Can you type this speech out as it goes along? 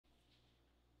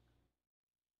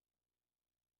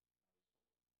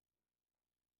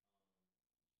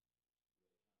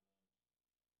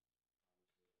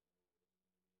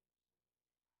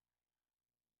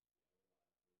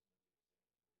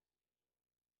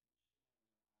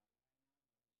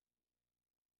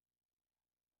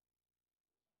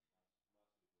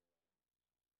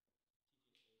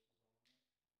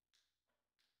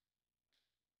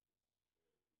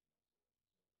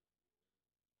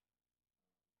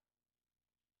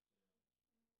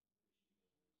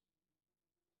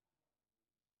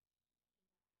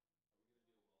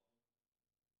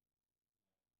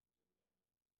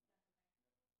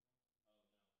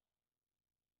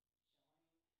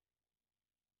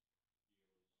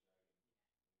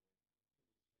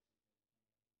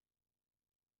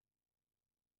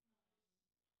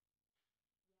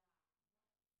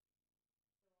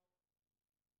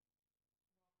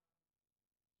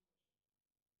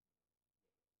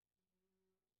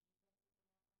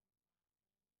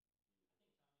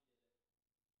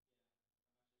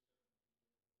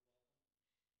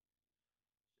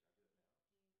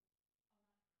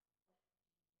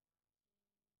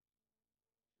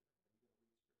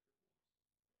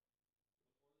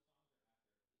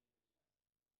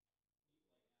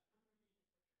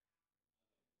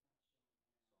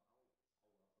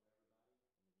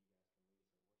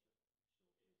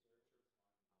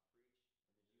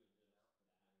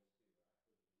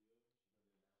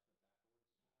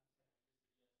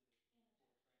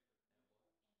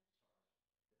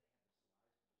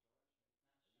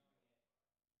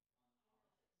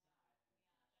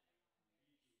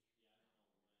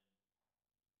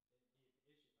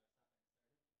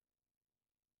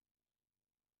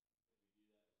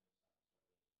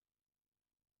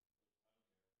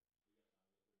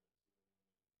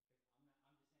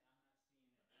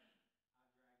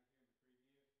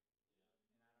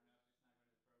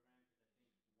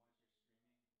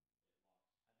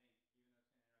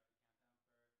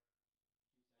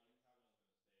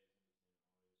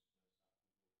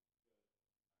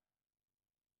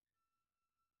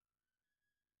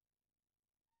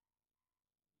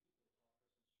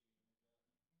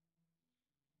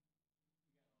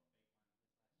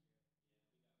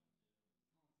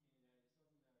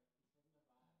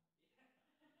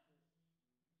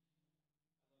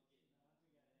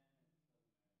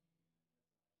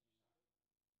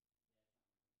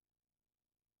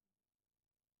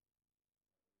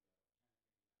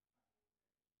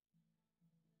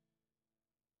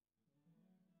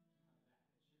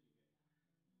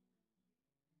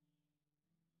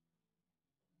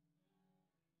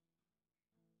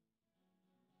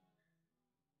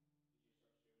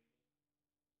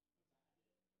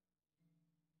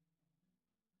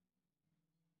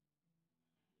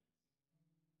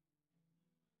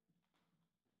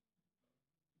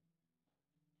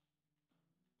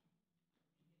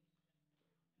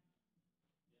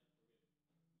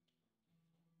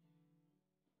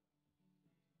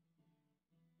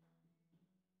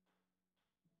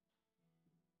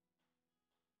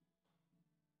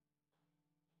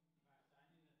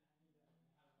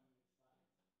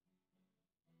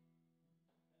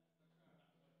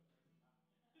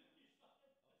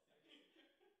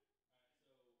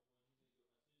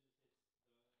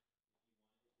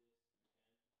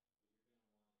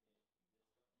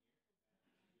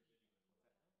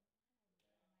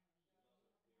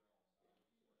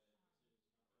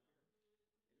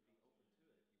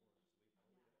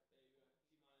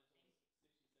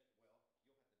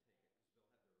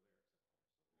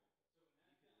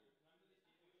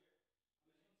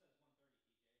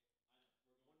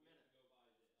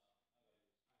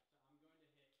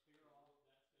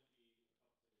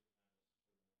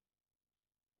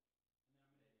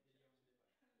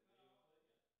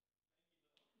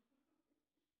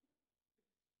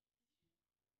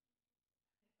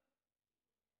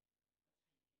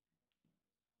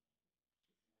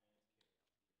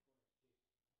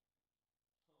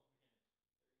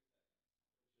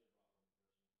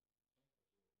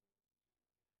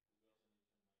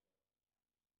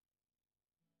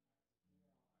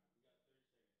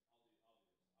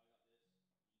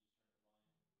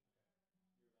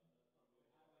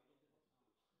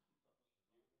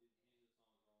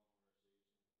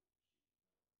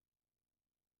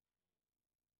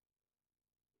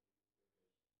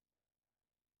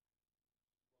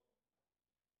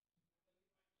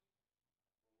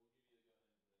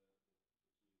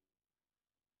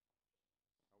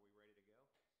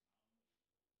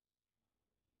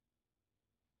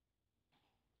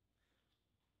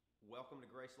Welcome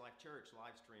to Grace Life Church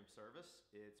live stream service.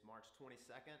 It's March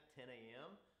 22nd, 10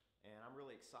 a.m., and I'm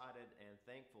really excited and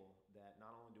thankful that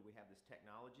not only do we have this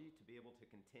technology to be able to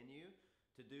continue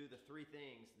to do the three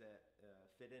things that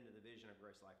fit into the vision of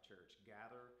Grace Life Church: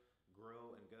 gather,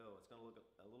 grow, and go. It's going to look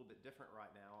a little bit different right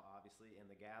now, obviously, in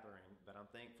the gathering, but I'm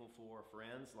thankful for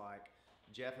friends like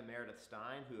Jeff and Meredith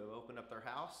Stein who have opened up their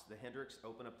house. The Hendricks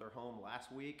opened up their home last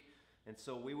week. And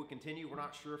so we will continue. We're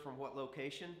not sure from what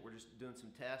location. We're just doing some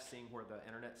tests, seeing where the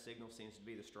internet signal seems to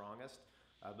be the strongest.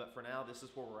 But for now, this is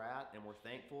where we're at, and we're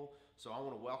thankful. So I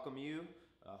want to welcome you.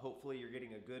 Hopefully you're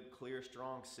getting a good, clear,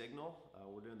 strong signal.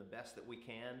 We're doing the best that we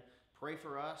can. Pray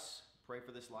for us. Pray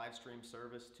for this live stream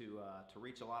service to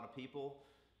reach a lot of people.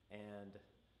 And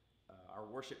our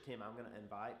worship team I'm going to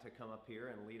invite to come up here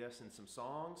and lead us in some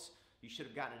songs. You should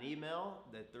have gotten an email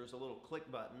that there's a little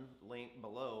click button link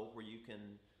below where you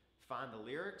can find the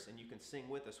lyrics and you can sing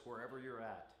with us wherever you're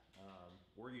at.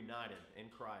 We're united in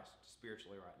Christ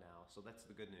spiritually right now, so that's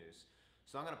the good news.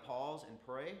 So I'm going to pause and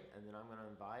pray, and then I'm going to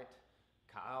invite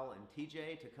Kyle and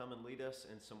TJ to come and lead us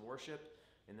in some worship,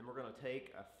 and then we're going to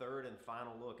take a third and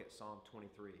final look at Psalm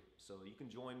 23. So you can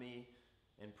join me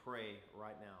and pray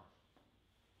right now.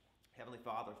 Heavenly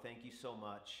Father, thank you so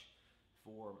much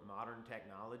for modern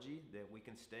technology, that we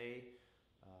can stay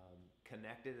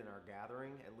connected in our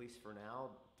gathering, at least for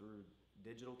now, through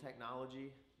digital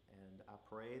technology. And I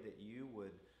pray that you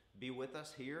would be with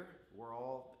us here. We're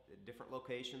all at different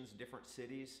locations, different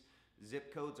cities,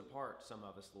 zip codes apart, some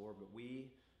of us, Lord, but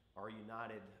we are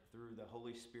united through the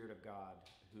Holy Spirit of God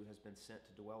who has been sent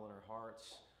to dwell in our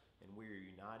hearts, and we are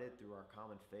united through our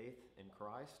common faith in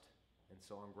Christ. And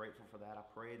so I'm grateful for that. I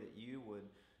pray that you would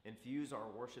infuse our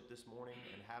worship this morning,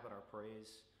 inhabit our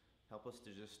praise. Help us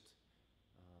to just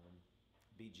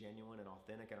be genuine and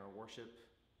authentic in our worship,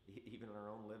 even in our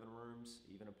own living rooms,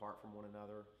 even apart from one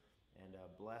another, and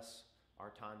bless our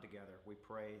time together. We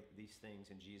pray these things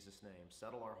in Jesus' name.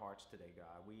 Settle our hearts today,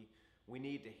 God. We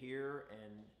need to hear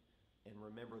and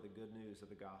remember the good news of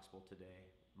the gospel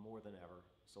today more than ever.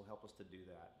 So help us to do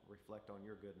that. Reflect on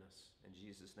your goodness. In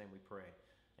Jesus' name we pray.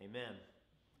 Amen.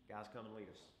 Guys, come and lead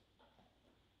us.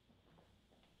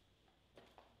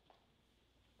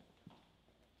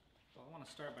 Well, I want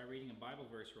to start by reading a Bible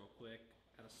verse real quick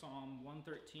out of Psalm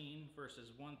 113,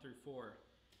 verses 1 through 4.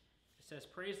 It says,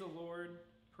 "Praise the Lord,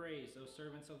 praise, O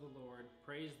servants of the Lord,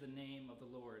 praise the name of the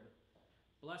Lord.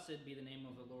 Blessed be the name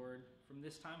of the Lord, from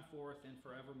this time forth and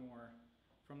forevermore.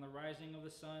 From the rising of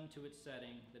the sun to its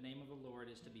setting, the name of the Lord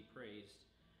is to be praised.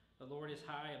 The Lord is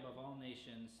high above all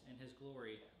nations, and his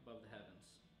glory above the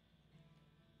heavens."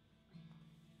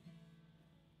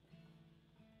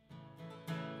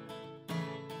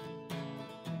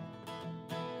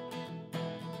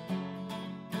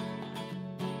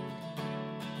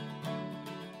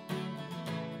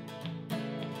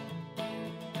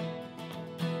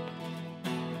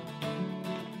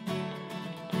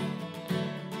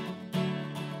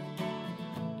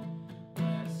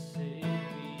 Blessed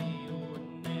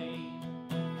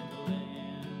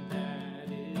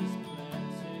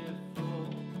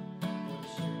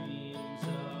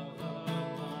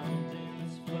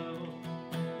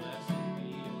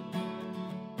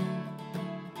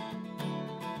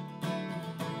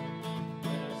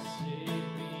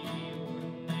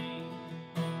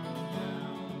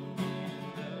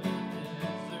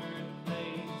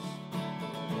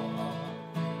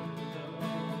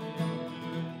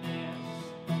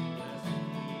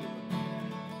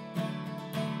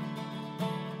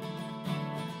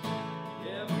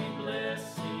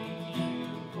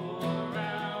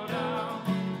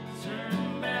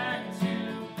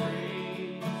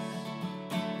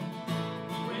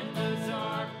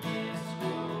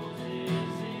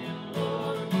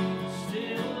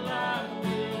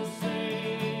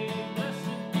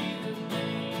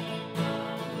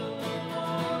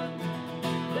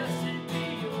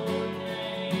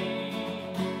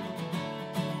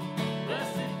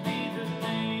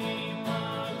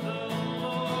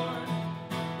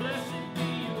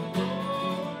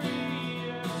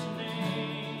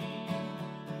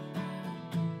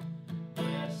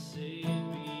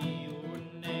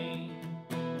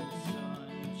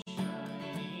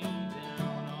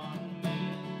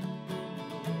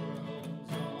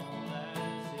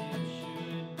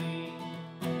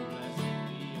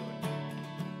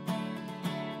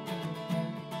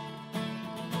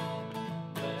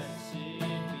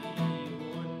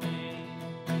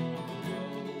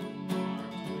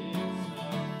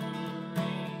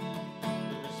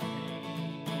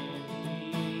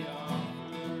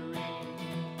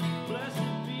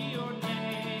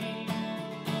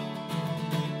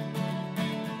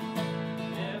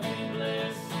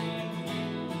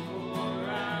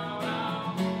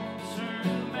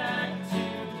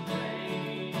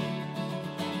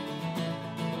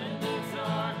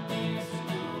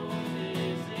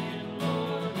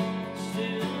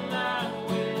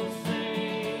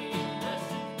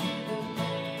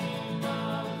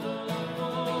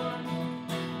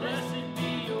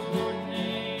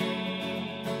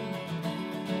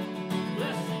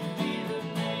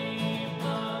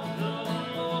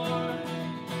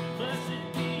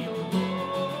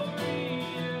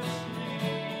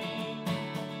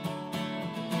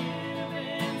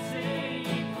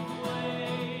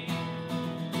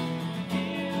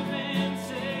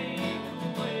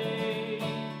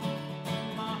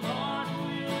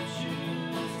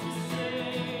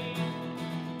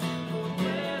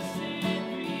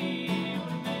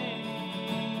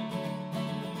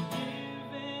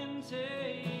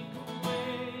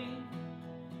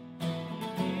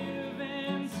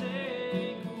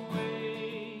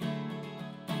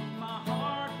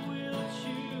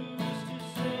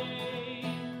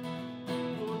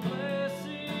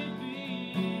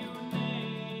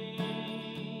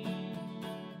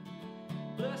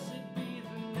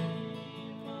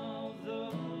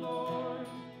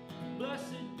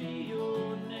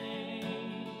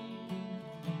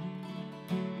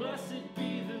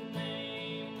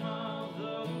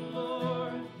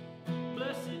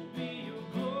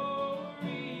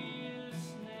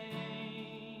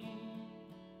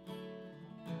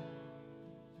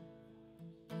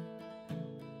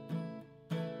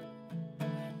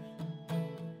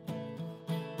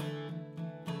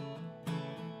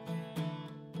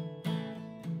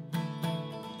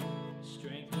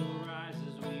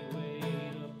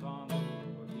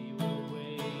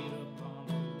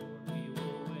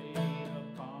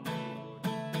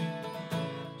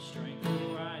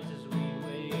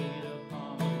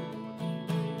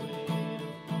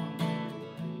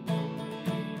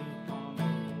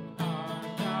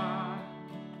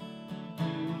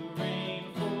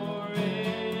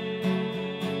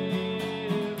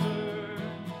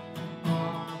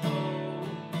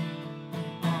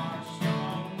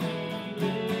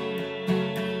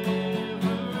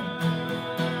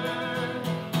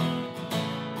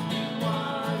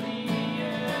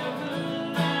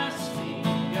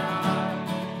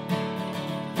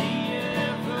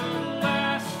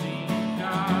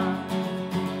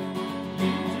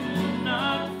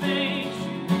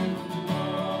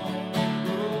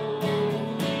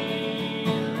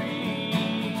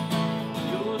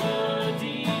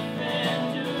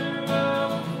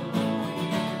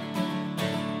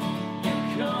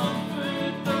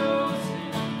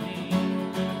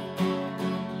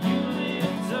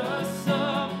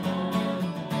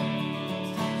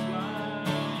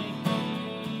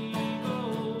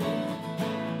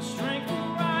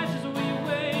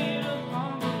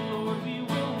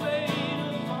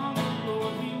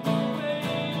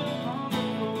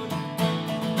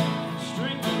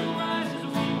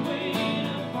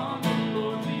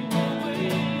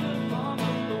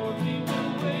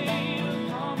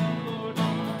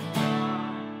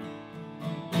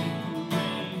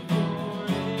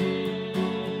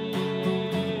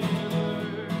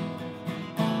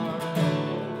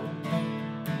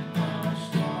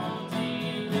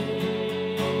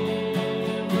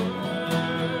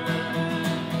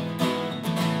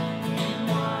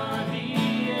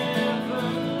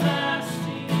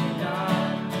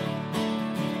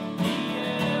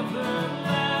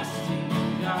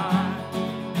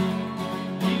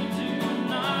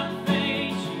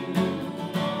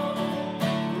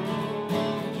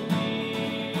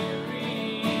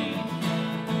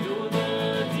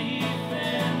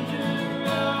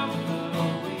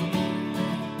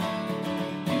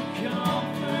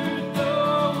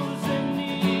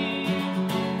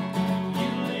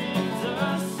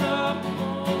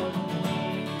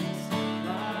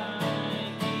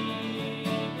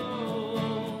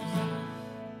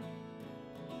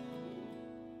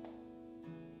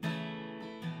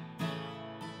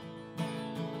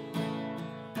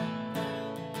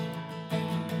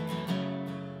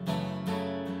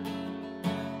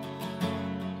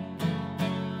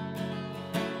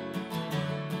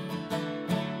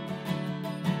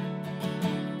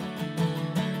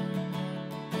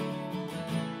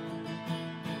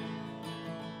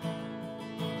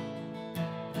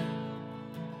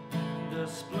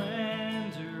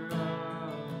splendor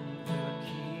of the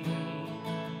King,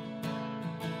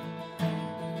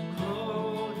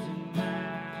 clothed in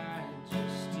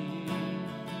majesty,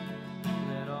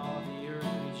 let all the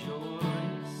earth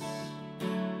rejoice,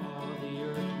 all the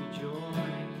earth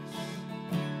rejoice.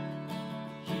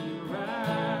 He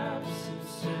wraps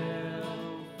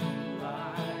himself in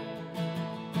light,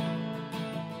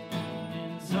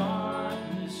 and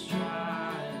darkness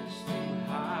tries to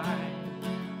hide.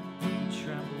 He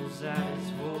trembles at his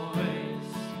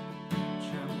voice,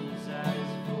 trembles at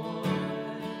his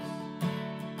voice.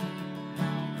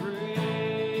 How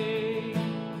great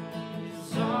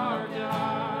is our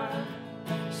God?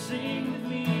 Sing with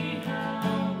me,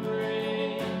 how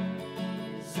great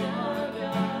is our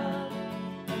God?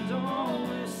 And all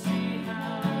will see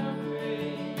how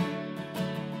great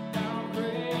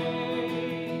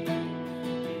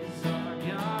is our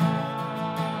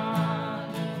God.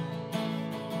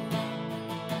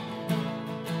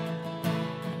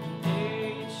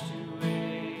 Age to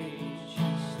age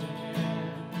he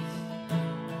stands,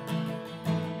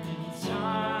 and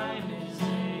time is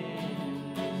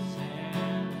in his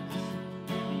hands,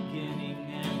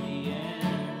 beginning and the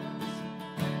end,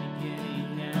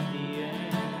 beginning and the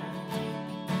end.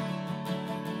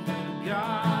 The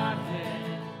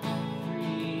Godhead,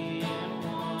 three in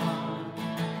one,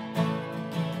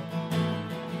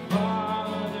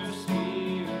 Father,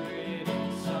 Spirit,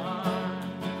 and Son,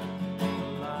 the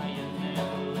Lion and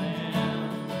the Lamb,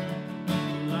 the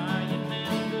Lion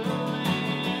and the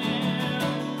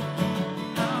Lamb.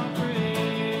 How great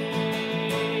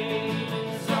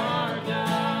is our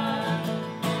God?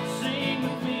 Sing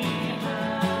with me,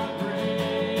 how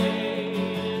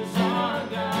great is our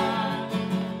God?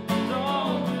 And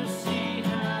all will see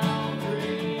how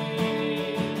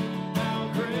great is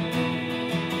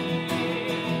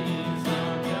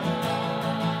our God.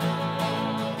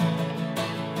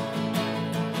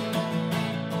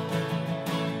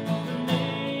 The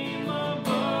name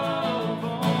above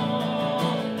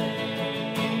all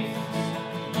names,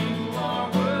 you are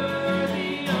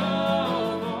worthy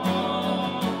of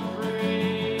all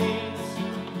praise,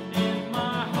 and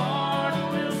my heart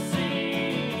will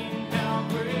sing how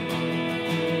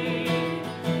great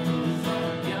is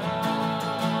our God.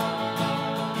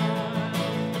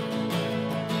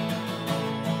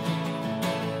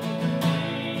 The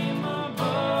name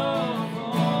above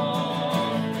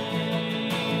all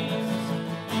names,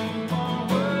 you are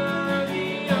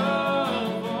worthy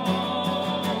of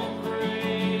all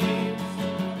praise,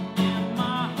 and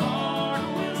my heart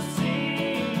will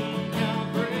sing how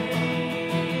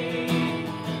great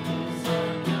is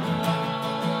our God.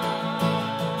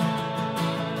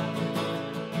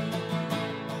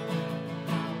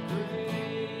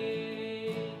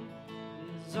 Great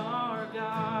is our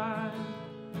God.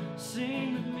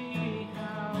 Sing with me,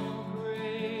 how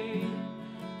great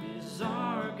is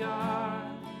our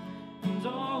God, and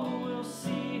all will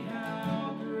see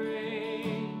how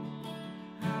great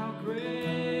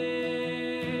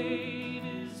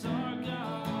is our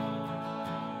God.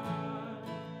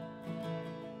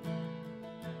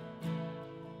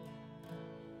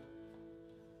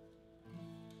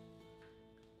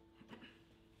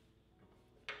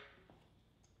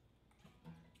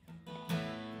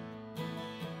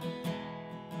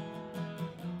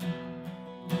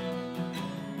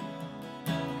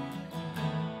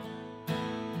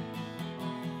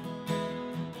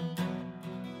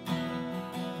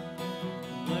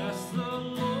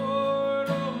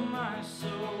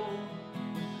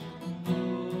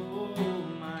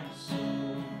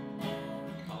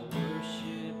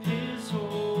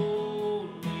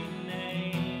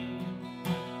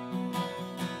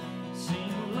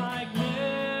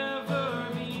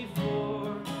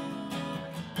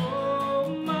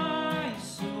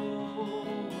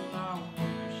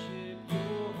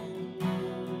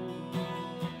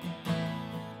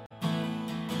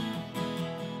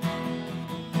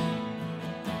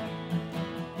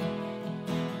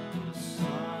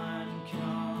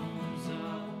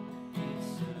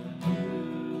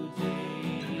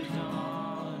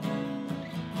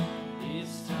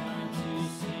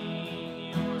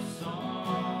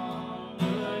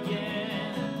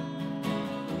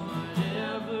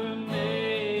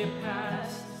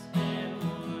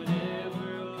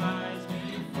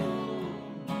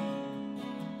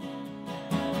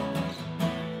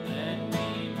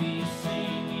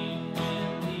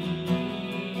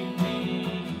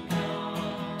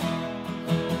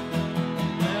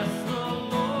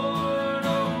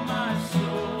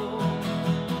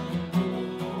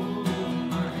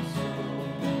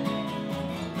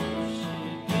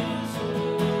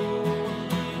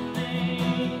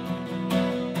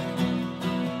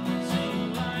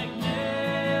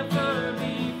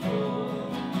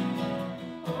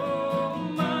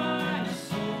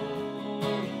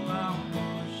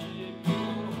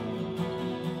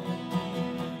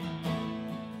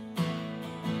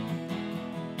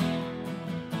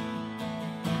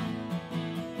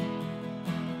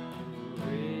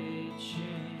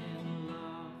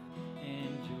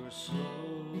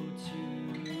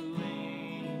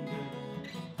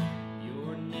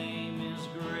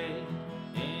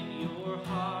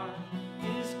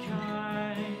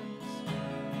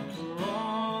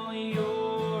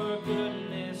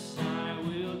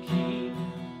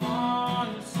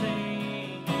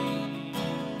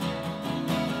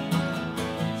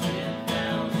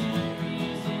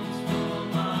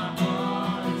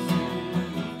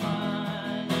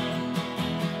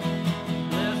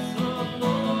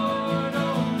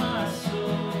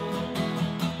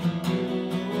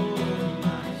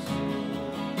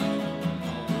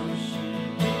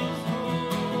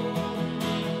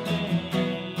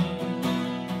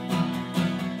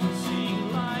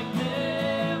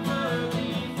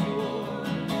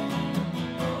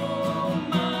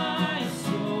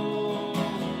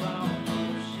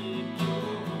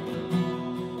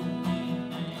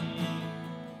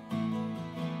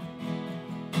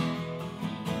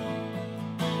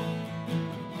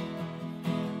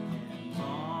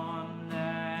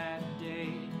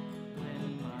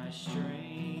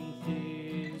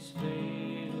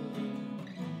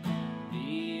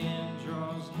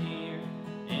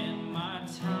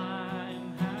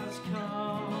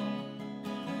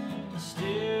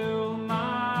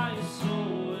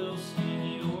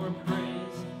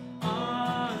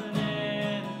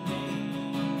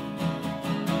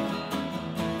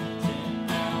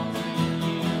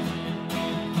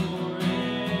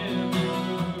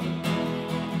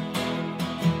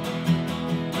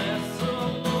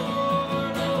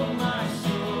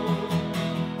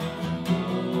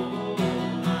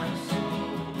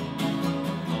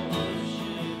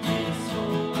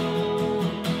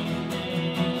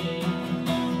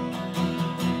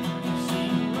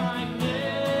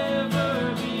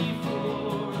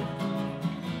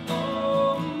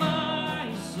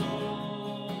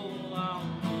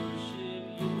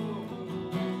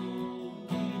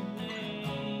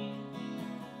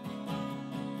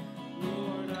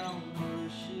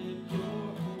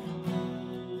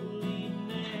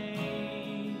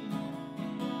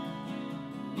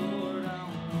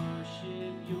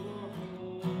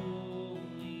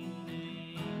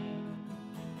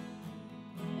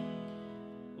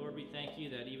 you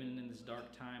that even in this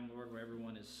dark time, Lord, where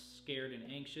everyone is scared and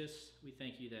anxious, we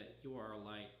thank you that you are our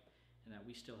light and that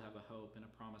we still have a hope and a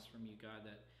promise from you, God,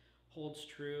 that holds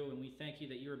true. And we thank you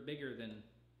that you're bigger than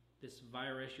this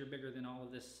virus. You're bigger than all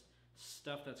of this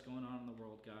stuff that's going on in the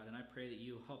world, God. And I pray that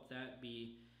you help that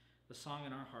be the song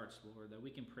in our hearts, Lord, that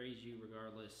we can praise you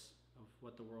regardless of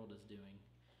what the world is doing.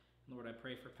 Lord, I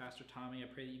pray for Pastor Tommy. I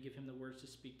pray that you give him the words to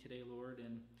speak today, Lord.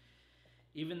 And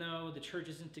even though the church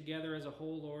isn't together as a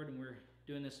whole, Lord, and we're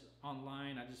doing this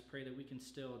online, I just pray that we can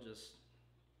still just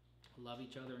love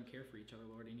each other and care for each other,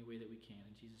 Lord, any way that we can.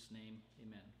 In Jesus' name,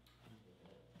 amen.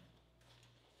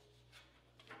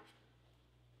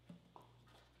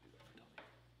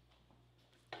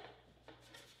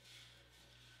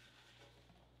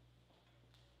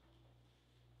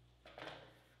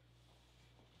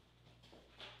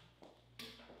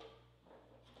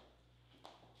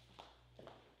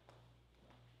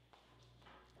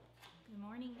 Good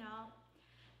morning, y'all.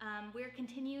 We're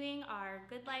continuing our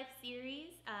Good Life series.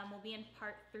 We'll be in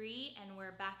part 3, and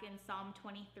we're back in Psalm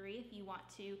 23. If you want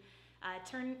to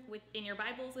turn in your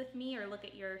Bibles with me or look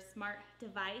at your smart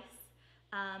device.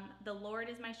 The Lord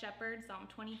is my shepherd, Psalm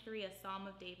 23, a Psalm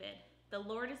of David. The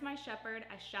Lord is my shepherd,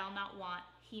 I shall not want.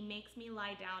 He makes me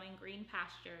lie down in green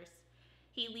pastures.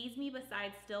 He leads me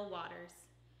beside still waters.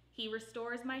 He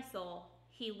restores my soul.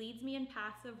 He leads me in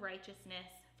paths of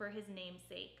righteousness for his name's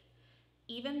sake.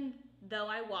 Even though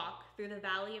I walk through the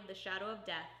valley of the shadow of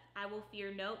death, I will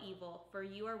fear no evil, for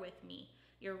you are with me.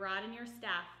 Your rod and your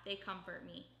staff, they comfort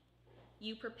me.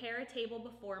 You prepare a table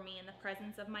before me in the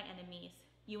presence of my enemies.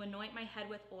 You anoint my head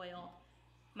with oil.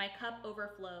 My cup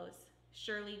overflows.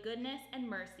 Surely goodness and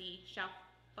mercy shall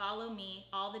follow me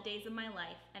all the days of my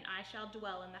life, and I shall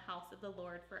dwell in the house of the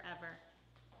Lord forever.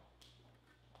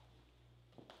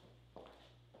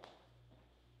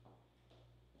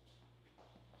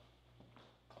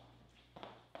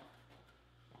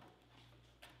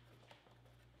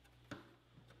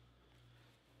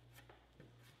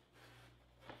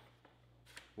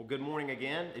 Well, good morning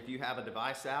again. If you have a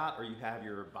device out or you have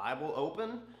your Bible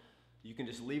open, you can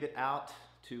just leave it out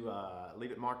to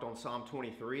leave it marked on Psalm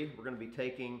 23. We're going to be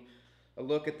taking a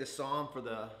look at this psalm for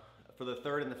the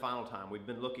third and the final time. We've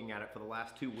been looking at it for the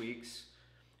last 2 weeks,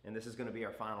 and this is going to be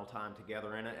our final time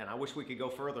together in it. And I wish we could go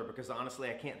further because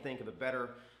honestly, I can't think of a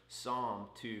better psalm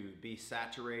to be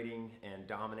saturating and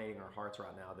dominating our hearts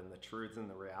right now than the truths and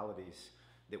the realities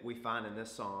that we find in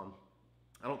this psalm.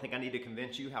 I don't think I need to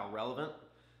convince you how relevant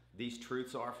these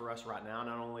truths are for us right now,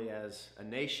 not only as a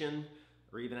nation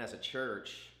or even as a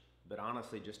church, but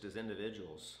honestly just as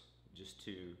individuals, just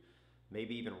to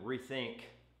maybe even rethink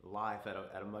life at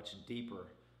a much deeper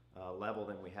level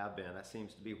than we have been. That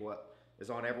seems to be what is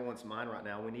on everyone's mind right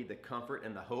now. We need the comfort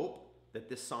and the hope that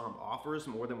this psalm offers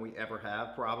more than we ever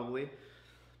have, probably.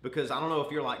 Because I don't know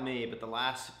if you're like me, but the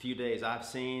last few days I've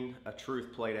seen a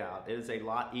truth played out. It is a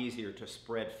lot easier to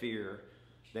spread fear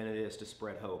than it is to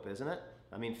spread hope, isn't it?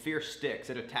 I mean, fear sticks,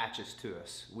 it attaches to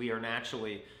us. We are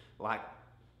naturally like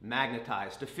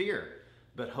magnetized to fear.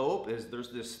 But hope is,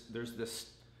 there's this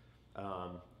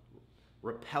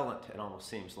repellent, it almost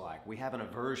seems like. We have an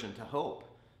aversion to hope.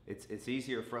 It's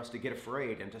easier for us to get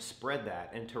afraid and to spread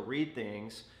that and to read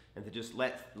things and to just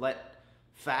let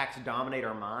facts dominate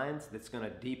our minds. That's going to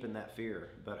deepen that fear.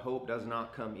 But hope does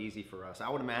not come easy for us. I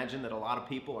would imagine that a lot of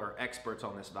people are experts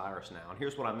on this virus now. And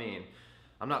here's what I mean.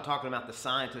 I'm not talking about the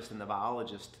scientist and the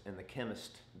biologist and the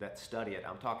chemist that study it.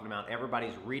 I'm talking about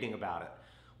everybody's reading about it.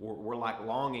 We're like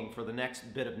longing for the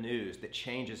next bit of news that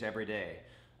changes every day.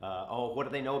 What do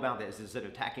they know about this? Is it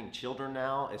attacking children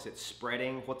now? Is it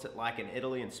spreading? What's it like in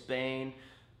Italy and Spain?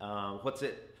 What's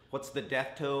the death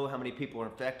toll? How many people are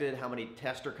infected? How many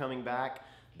tests are coming back?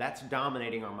 That's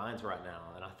dominating our minds right now.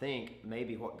 And I think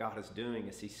maybe what God is doing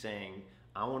is he's saying,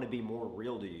 I want to be more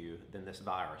real to you than this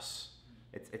virus.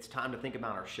 It's time to think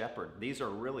about our shepherd. These are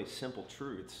really simple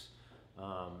truths,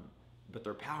 but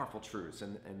they're powerful truths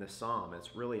in this psalm.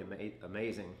 It's really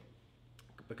amazing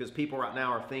because people right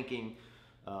now are thinking,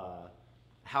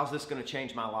 how's this going to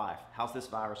change my life? How's this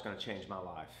virus going to change my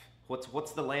life?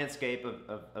 What's the landscape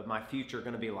of my future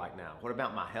going to be like now? What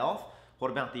about my health?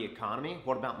 What about the economy?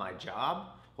 What about my job?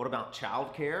 What about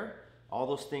childcare? All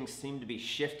those things seem to be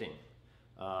shifting.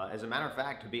 As a matter of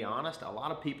fact, to be honest, a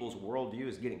lot of people's worldview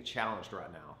is getting challenged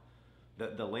right now.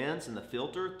 The lens and the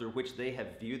filter through which they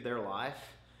have viewed their life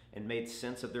and made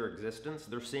sense of their existence,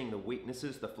 they're seeing the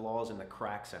weaknesses, the flaws, and the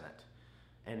cracks in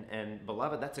it. And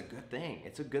beloved, that's a good thing.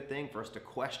 It's a good thing for us to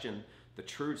question the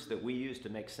truths that we use to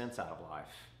make sense out of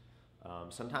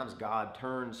life. Sometimes God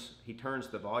turns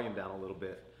the volume down a little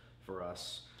bit for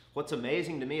us. What's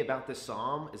amazing to me about this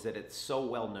psalm is that it's so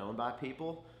well known by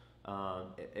people.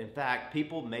 In fact,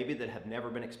 people maybe that have never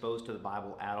been exposed to the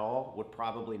Bible at all would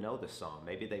probably know this psalm.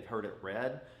 Maybe they've heard it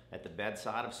read at the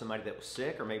bedside of somebody that was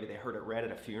sick, or maybe they heard it read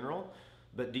at a funeral.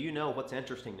 But do you know what's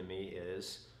interesting to me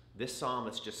is this psalm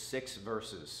is just 6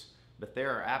 verses, but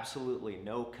there are absolutely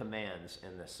no commands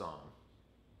in this psalm.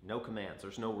 No commands.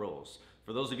 There's no rules.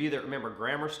 For those of you that remember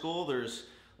grammar school,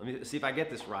 let me see if I get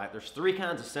this right. There's 3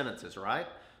 kinds of sentences, right?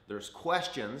 There's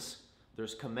questions,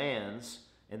 there's commands,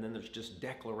 and then there's just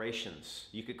declarations.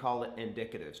 You could call it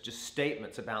indicatives, just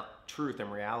statements about truth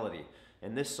and reality.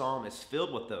 And this psalm is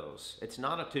filled with those. It's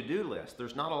not a to-do list.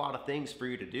 There's not a lot of things for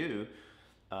you to do,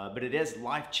 but it is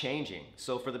life-changing.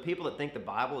 So for the people that think the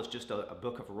Bible is just a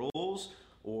book of rules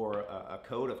or a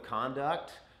code of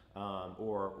conduct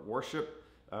or worship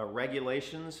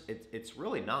regulations, it's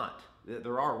really not.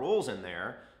 There are rules in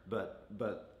there, but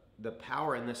the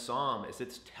power in this psalm is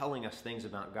it's telling us things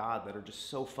about God that are just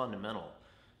so fundamental.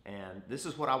 And this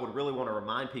is what I would really want to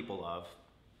remind people of,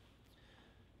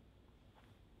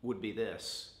 would be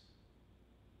this.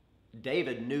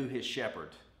 David knew his shepherd.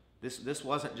 This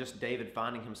wasn't just David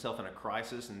finding himself in a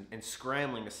crisis and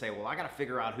scrambling to say, well, I got to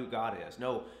figure out who God is.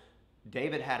 No,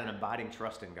 David had an abiding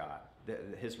trust in God.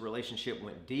 His relationship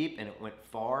went deep, and it went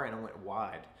far, and it went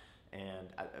wide. And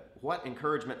what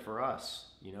encouragement for us.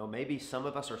 You know, maybe some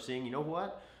of us are seeing, you know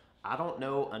what? I don't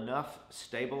know enough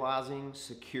stabilizing,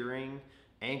 securing,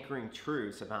 anchoring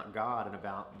truths about God and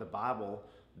about the Bible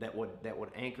that would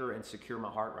anchor and secure my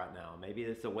heart right now. Maybe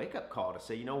it's a wake-up call to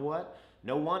say, you know what?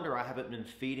 No wonder I haven't been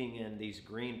feeding in these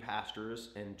green pastures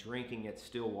and drinking at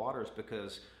still waters,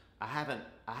 because I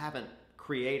haven't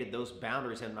created those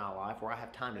boundaries in my life where I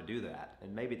have time to do that.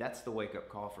 And maybe that's the wake-up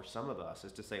call for some of us,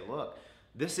 is to say, look,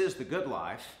 this is the good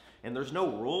life, and there's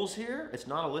no rules here. It's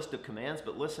not a list of commands,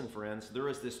 but listen, friends, there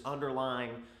is this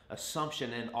underlying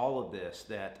assumption in all of this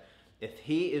that if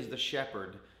he is the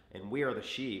shepherd and we are the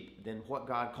sheep, then what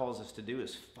God calls us to do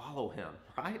is follow him,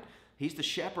 right? He's the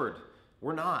shepherd.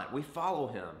 We're not. We follow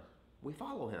him. We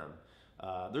follow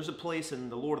him. There's a place in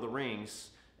The Lord of the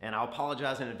Rings, and I'll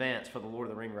apologize in advance for the Lord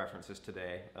of the Ring references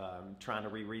today. I'm trying to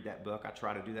reread that book. I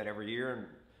try to do that every year, and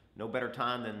no better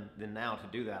time than now to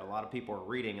do that. A lot of people are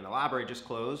reading, and the library just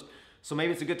closed, so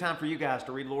maybe it's a good time for you guys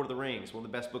to read Lord of the Rings, one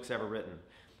of the best books ever written.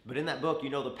 But in that book, you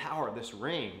know the power of this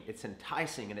ring. It's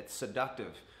enticing and it's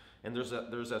seductive. And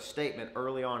there's a statement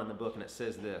early on in the book, and it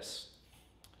says this: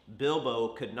 Bilbo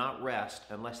could not rest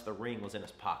unless the ring was in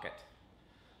his pocket.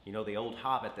 You know, the old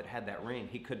hobbit that had that ring,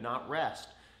 he could not rest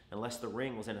unless the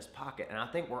ring was in his pocket. And I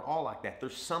think we're all like that.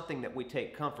 There's something that we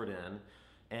take comfort in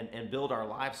and build our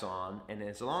lives on. And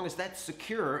as long as that's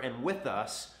secure and with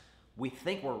us, we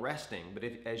think we're resting. But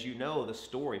as you know, the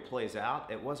story plays out.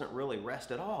 It wasn't really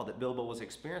rest at all that Bilbo was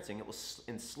experiencing. It was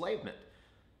enslavement.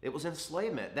 It was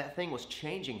enslavement. That thing was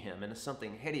changing him into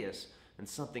something hideous and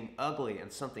something ugly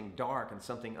and something dark and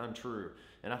something untrue.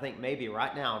 And I think maybe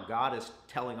right now God is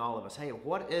telling all of us, hey,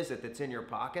 what is it that's in your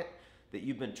pocket that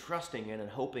you've been trusting in and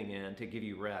hoping in to give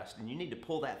you rest? And you need to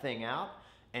pull that thing out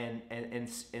and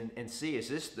see, is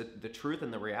this the truth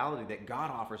and the reality that God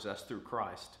offers us through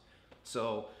Christ?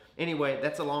 So anyway,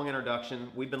 that's a long introduction.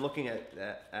 We've been looking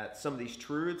at some of these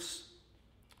truths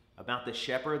about the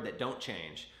shepherd that don't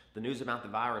change. The news about the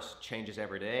virus changes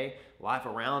every day. Life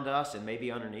around us and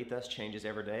maybe underneath us changes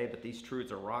every day, but these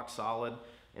truths are rock solid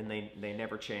and they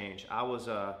never change. I was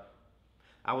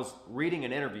reading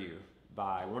an interview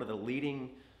by one of the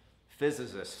leading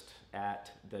physicists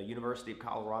at the University of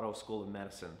Colorado School of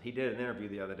Medicine. He did an interview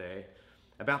the other day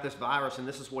about this virus, and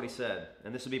this is what he said.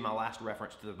 And this will be my last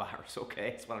reference to the virus, okay?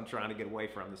 That's what I'm trying to get away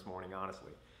from this morning,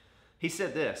 honestly. He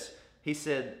said this. He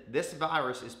said, this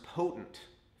virus is potent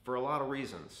for a lot of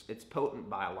reasons. It's potent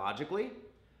biologically,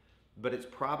 but it's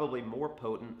probably more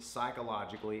potent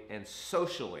psychologically and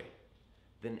socially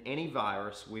than any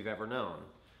virus we've ever known.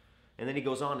 And then he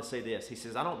goes on to say this. He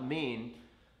says, I don't mean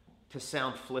to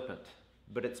sound flippant,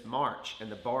 but it's March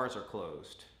and the bars are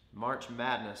closed. March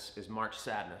Madness is March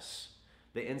Sadness.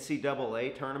 The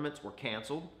NCAA tournaments were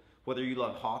canceled. Whether you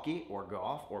love hockey or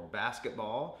golf or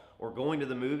basketball or going to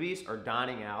the movies or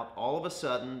dining out, all of a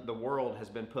sudden the world has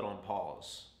been put on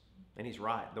pause. And he's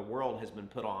right. The world has been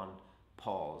put on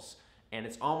pause. And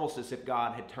it's almost as if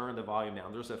God had turned the volume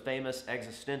down. There's a famous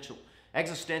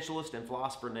existentialist and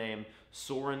philosopher named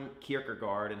Soren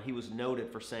Kierkegaard, and he was noted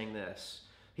for saying this.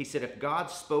 He said, if God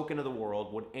spoke into the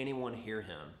world, would anyone hear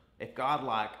him? If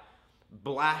God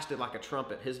blasted like a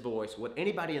trumpet his voice, would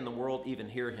anybody in the world even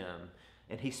hear him?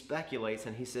 And he speculates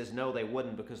and he says, no, they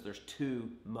wouldn't, because there's too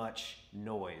much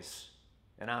noise.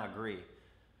 And I agree.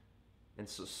 And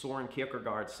so Soren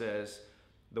Kierkegaard says,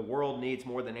 the world needs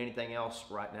more than anything else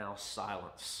right now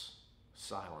silence.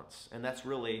 silence. And that's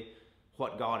really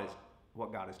what God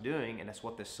is doing, and that's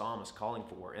what this psalm is calling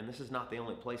for. And this is not the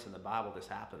only place in the Bible this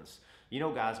happens. You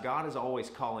know, guys, God is always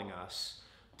calling us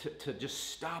to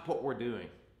just stop what we're doing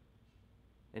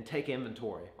and take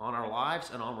inventory on our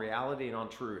lives and on reality and on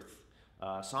truth.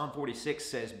 Psalm 46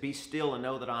 says, "Be still and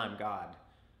know that I am God."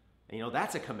 And, you know,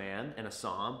 that's a command in a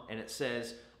psalm, and it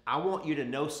says, I want you to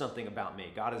know something about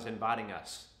me. God is inviting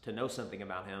us to know something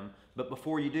about him, but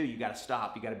before you do, you got to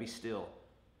stop. You got to be still.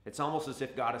 It's almost as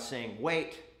if God is saying,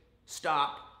 wait,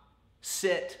 stop,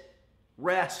 sit,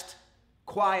 rest,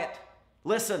 quiet,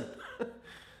 listen.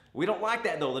 We don't like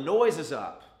that though. The noise is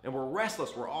up and we're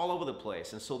restless. We're all over the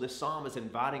place. And so this psalm is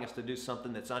inviting us to do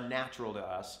something that's unnatural to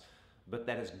us, but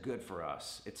that is good for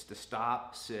us. It's to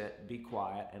stop, sit, be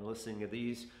quiet, and listen to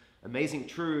these amazing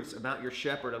truths about your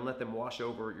shepherd and let them wash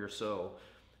over your soul.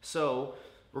 So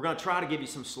we're going to try to give you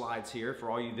some slides here for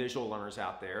all you visual learners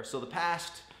out there. So the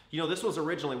past, you know, this was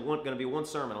originally going to be one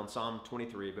sermon on Psalm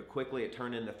 23, but quickly it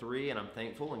turned into 3, and I'm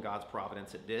thankful in God's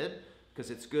providence it did,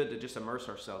 because it's good to just immerse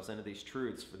ourselves into these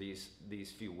truths for these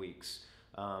few weeks.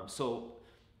 So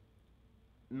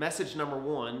message number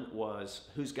 1 was,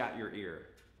 who's got your ear?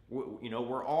 You know,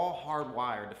 we're all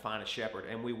hardwired to find a shepherd,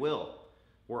 and we will.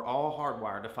 We're all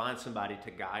hardwired to find somebody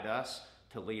to guide us,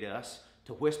 to lead us,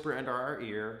 to whisper into our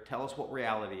ear, tell us what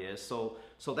reality is. So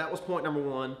that was point number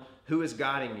 1, who is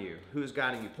guiding you? Who's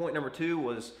guiding you? Point number 2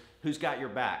 was, who's got your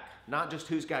back? Not just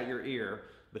who's got your ear,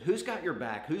 but who's got your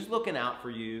back? Who's looking out for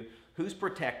you? Who's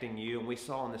protecting you? And we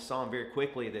saw in this psalm very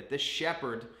quickly that this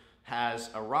shepherd has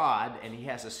a rod and he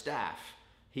has a staff.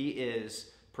 He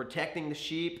is protecting the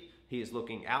sheep. He is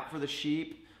looking out for the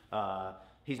sheep.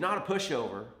 He's not a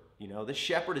pushover. You know, this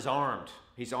shepherd is armed.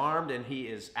 He's armed and he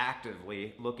is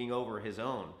actively looking over his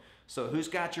own. So who's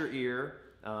got your ear?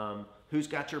 Who's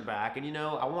got your back? And you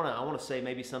know, I want to say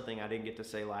maybe something I didn't get to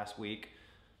say last week.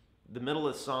 The middle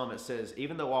of the psalm, it says,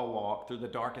 even though I'll walk through the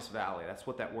darkest valley, that's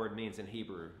what that word means in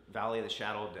Hebrew, valley of the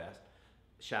shadow of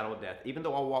death. Even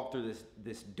though I'll walk through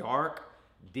this dark,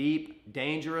 deep,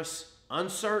 dangerous,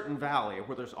 uncertain valley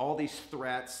where there's all these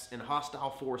threats and hostile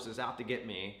forces out to get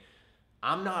me,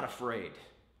 I'm not afraid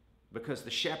because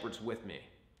the shepherd's with me,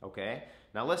 okay?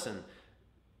 Now listen,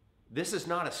 this is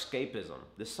not escapism.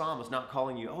 This psalm is not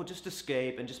calling you, oh, just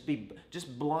escape and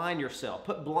just blind yourself.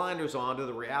 Put blinders on to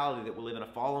the reality that we live in a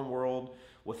fallen world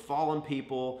with fallen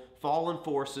people, fallen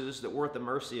forces that we're at the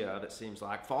mercy of, it seems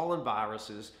like, fallen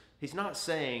viruses. He's not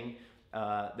saying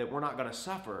that we're not going to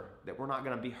suffer, that we're not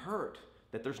going to be hurt,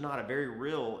 that there's not a very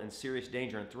real and serious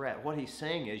danger and threat. What he's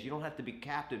saying is you don't have to be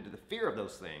captive to the fear of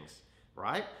those things,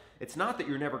 right? It's not that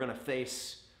you're never going to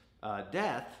face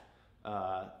death.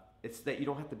 It's that you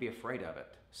don't have to be afraid of it.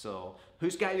 So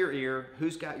who's got your ear?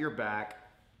 Who's got your back?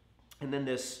 And then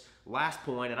this last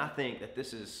point, and I think that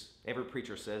this is, every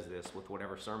preacher says this with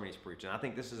whatever sermon he's preaching. I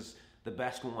think this is the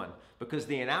best one because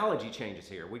the analogy changes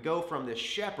here. We go from this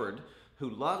shepherd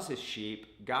who loves his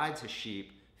sheep, guides his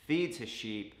sheep, feeds his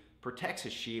sheep, protects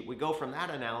his sheep. We go from that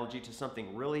analogy to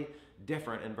something really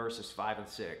different in verses 5 and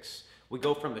 6. We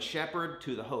go from the shepherd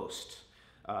to the host.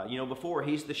 You know, before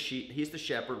he's the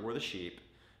shepherd, we're the sheep.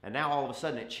 And now all of a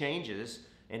sudden it changes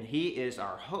and he is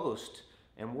our host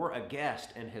and we're a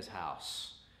guest in his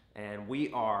house. And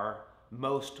we are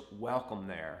most welcome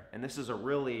there. And this is a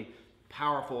really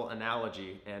powerful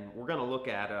analogy. And we're going to look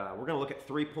at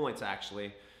 3 points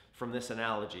actually from this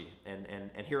analogy.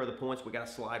 And here are the points. We got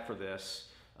a slide for this.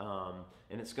 And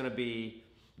it's going to be,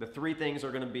 the 3 things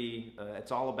are going to be,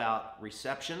 it's all about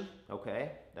reception,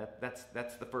 okay?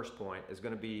 That's the first point, is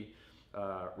going to be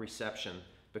reception,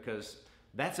 because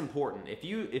that's important. If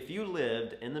you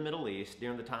lived in the Middle East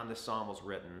during the time this psalm was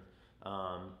written,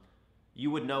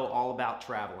 you would know all about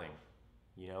traveling.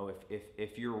 You know,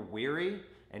 if you're weary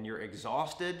and you're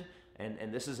exhausted,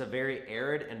 and this is a very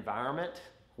arid environment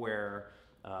where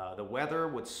the weather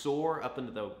would soar up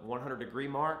into the 100-degree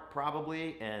mark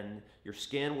probably, and your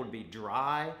skin would be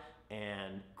dry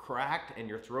and cracked, and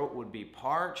your throat would be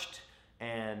parched,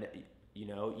 and you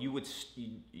know you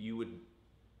would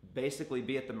basically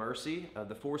be at the mercy of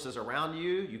the forces around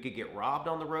you. You could get robbed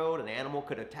on the road, an animal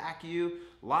could attack you,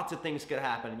 lots of things could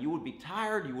happen. You would be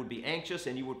tired, you would be anxious,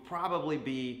 and you would probably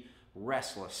be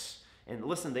restless. And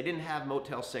listen, they didn't have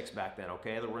Motel 6 back then,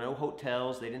 okay? There were no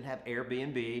hotels, they didn't have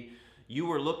Airbnb. You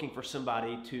were looking for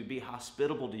somebody to be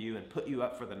hospitable to you and put you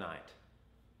up for the night.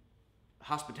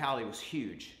 Hospitality was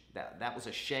huge. That was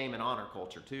a shame and honor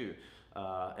culture too.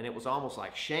 And it was almost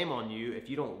like shame on you if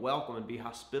you don't welcome and be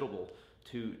hospitable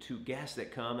to guests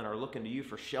that come and are looking to you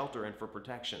for shelter and for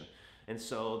protection. And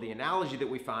so the analogy that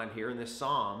we find here in this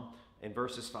psalm in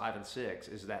verses 5 and 6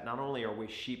 is that not only are we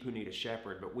sheep who need a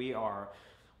shepherd, but we are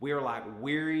like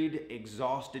wearied,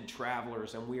 exhausted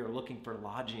travelers, and we are looking for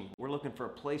lodging. We're looking for a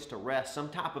place to rest, some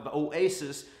type of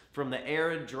oasis from the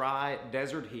arid, dry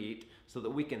desert heat, so that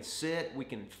we can sit, we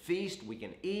can feast, we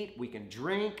can eat, we can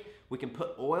drink, we can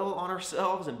put oil on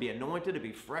ourselves and be anointed to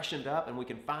be freshened up, and we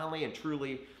can finally and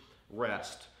truly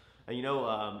rest. And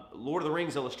Lord of the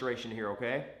Rings illustration here,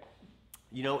 okay?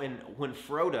 When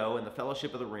Frodo in the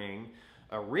Fellowship of the Ring,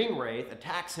 a ring wraith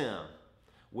attacks him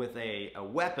with a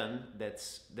weapon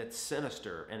that's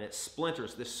sinister, and it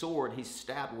splinters. This sword he's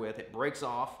stabbed with, it breaks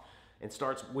off and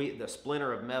the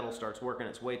splinter of metal starts working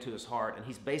its way to his heart, and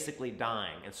he's basically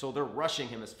dying. And so they're rushing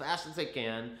him as fast as they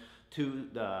can to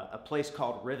a place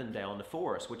called Rivendell in the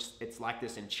forest, which it's like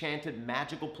this enchanted,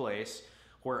 magical place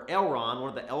where Elrond, one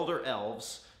of the elder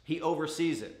elves, he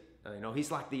oversees it.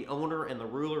 He's like the owner and the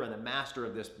ruler and the master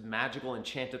of this magical,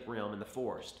 enchanted realm in the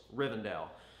forest, Rivendell.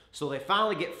 So they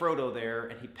finally get Frodo there,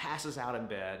 and he passes out in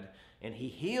bed, and he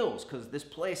heals, because this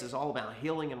place is all about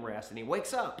healing and rest. And he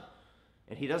wakes up,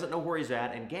 and he doesn't know where he's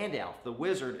at, and Gandalf, the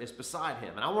wizard, is beside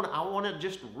him. And I want to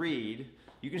just read,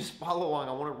 you can just follow along,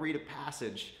 I want to read a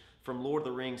passage from Lord of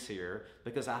the Rings here,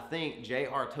 because I think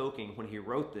J.R. Tolkien, when he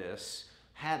wrote this,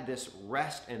 had this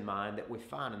rest in mind that we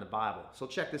find in the Bible. So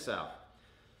check this out.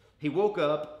 He woke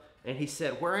up, and he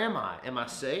said, "Where am I? Am I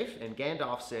safe?" And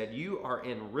Gandalf said, "You are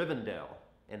in Rivendell,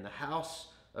 in the house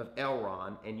of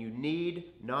Elrond, and you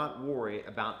need not worry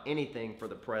about anything for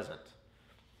the present."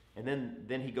 And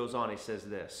then he goes on, he says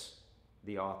this,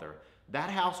 the author,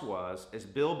 "That house was, as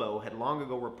Bilbo had long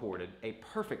ago reported, a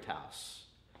perfect house.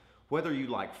 Whether you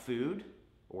like food,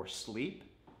 or sleep,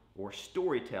 or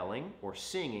storytelling, or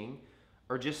singing,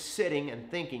 or just sitting and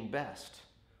thinking best,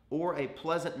 or a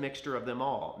pleasant mixture of them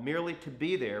all, merely to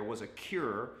be there was a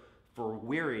cure for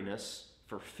weariness,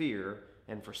 for fear,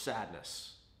 and for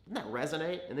sadness." Doesn't that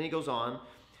resonate? And then he goes on, and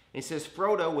he says,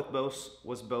 "Frodo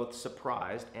was both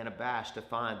surprised and abashed to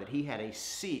find that he had a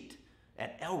seat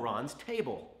at Elrond's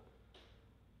table.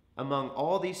 Among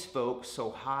all these folk so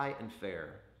high and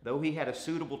fair, though he had a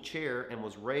suitable chair and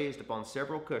was raised upon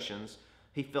several cushions,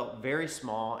 he felt very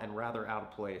small and rather out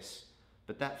of place.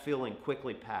 But that feeling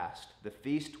quickly passed. The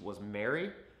feast was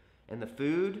merry, and the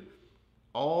food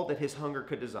all that his hunger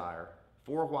could desire.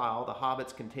 For a while, the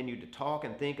hobbits continued to talk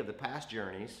and think of the past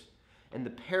journeys and the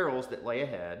perils that lay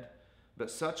ahead, but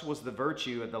such was the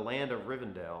virtue of the land of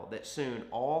Rivendell that soon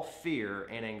all fear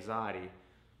and anxiety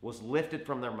was lifted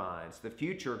from their minds. The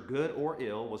future, good or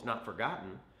ill, was not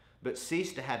forgotten, but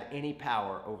ceased to have any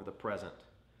power over the present.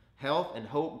 Health and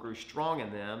hope grew strong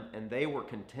in them, and they were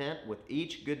content with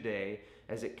each good day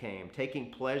as it came,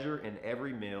 taking pleasure in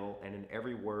every meal and in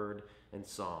every word and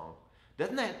song."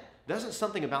 Doesn't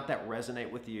something about that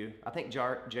resonate with you? I think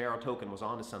J.R. Tolkien was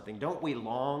onto something. Don't we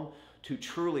long to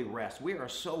truly rest? We are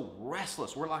so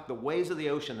restless. We're like the waves of the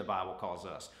ocean, the Bible calls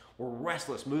us. We're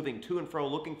restless, moving to and fro,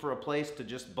 looking for a place to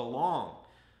just belong.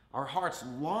 Our hearts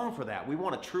long for that. We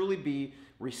want to truly be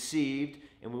received,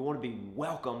 and we want to be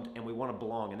welcomed, and we want to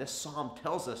belong. And this psalm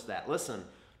tells us that. Listen,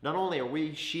 not only are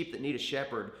we sheep that need a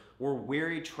shepherd, we're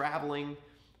weary, traveling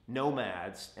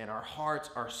nomads, and our hearts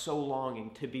are so longing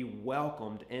to be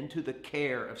welcomed into the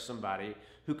care of somebody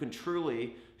who can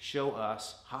truly show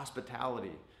us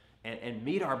hospitality and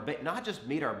meet not just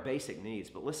meet our basic needs,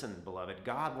 but listen, beloved,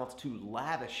 God wants to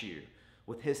lavish you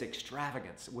with his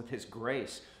extravagance, with his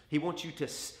grace. He wants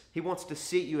to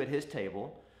seat you at his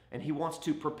table, and he wants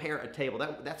to prepare a table.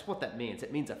 That's what that means.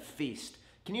 It means a feast.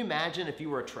 Can you imagine if you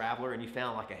were a traveler and you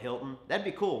found like a Hilton? That'd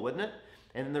be cool, wouldn't it?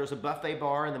 And then there's a buffet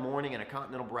bar in the morning and a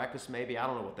continental breakfast maybe. I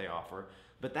don't know what they offer.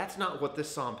 But that's not what this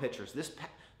psalm pictures.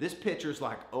 This pictures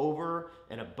like over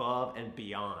and above and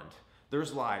beyond.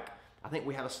 There's like, I think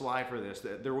we have a slide for this.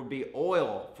 There would be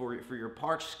oil for your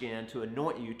parched skin to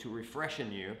anoint you, to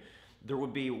refreshen you. There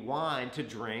would be wine to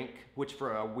drink, which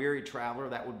for a weary traveler,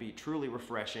 that would be truly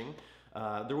refreshing.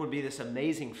 There would be this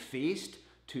amazing feast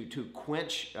to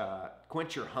quench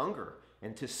your hunger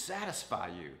and to satisfy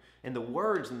you. And the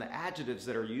words and the adjectives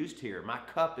that are used here, my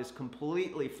cup is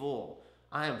completely full.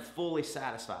 I am fully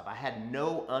satisfied. I had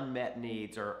no unmet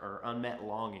needs or unmet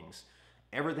longings.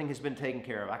 Everything has been taken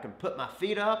care of. I can put my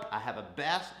feet up. I have a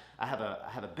bed. I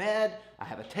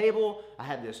have a table. I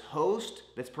have this host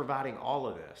that's providing all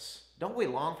of this. Don't we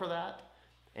long for that?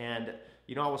 And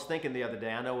I was thinking the other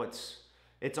day, I know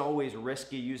it's always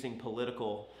risky using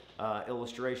political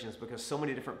illustrations because so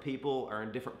many different people are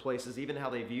in different places, even how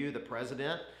they view the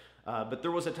president. But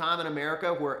there was a time in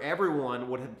America where everyone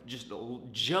would have just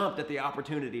jumped at the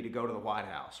opportunity to go to the White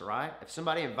House, right? If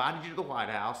somebody invited you to the White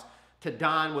House to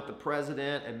dine with the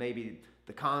president and maybe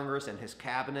the Congress and his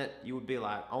cabinet, you would be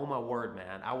like, oh my word,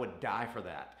 man, I would die for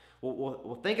that.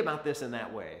 Well, think about this in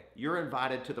that way. You're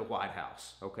invited to the White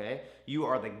House, okay? You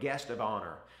are the guest of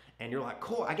honor. And you're like,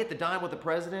 cool, I get to dine with the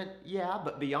president? Yeah,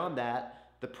 but beyond that,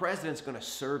 the president's going to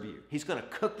serve you. He's going to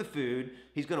cook the food.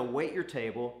 He's going to wait your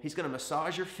table. He's going to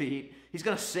massage your feet. He's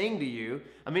going to sing to you.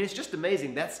 I mean, it's just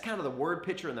amazing. That's kind of the word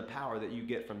picture and the power that you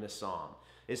get from this psalm.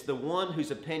 It's the one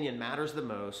whose opinion matters the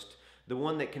most, the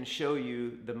one that can show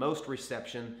you the most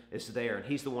reception is there, and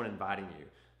he's the one inviting you.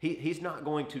 He's not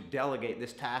going to delegate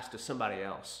this task to somebody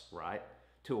else, right?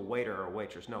 To a waiter or a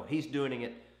waitress. No, he's doing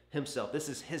it himself. This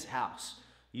is his house.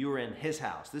 You are in his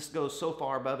house. This goes so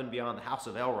far above and beyond the house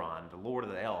of Elrond, the Lord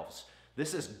of the Elves.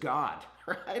 This is God,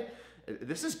 right?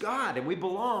 This is God, and we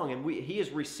belong, and he is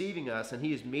receiving us, and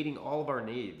he is meeting all of our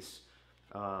needs.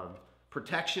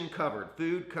 Protection covered,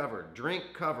 food covered, drink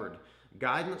covered,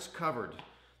 guidance covered.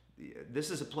 This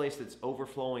is a place that's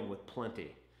overflowing with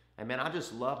plenty. And man, I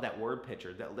just love that word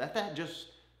picture. Let that just,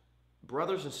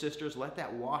 brothers and sisters, let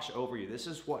that wash over you. This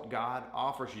is what God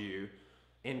offers you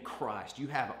in Christ. You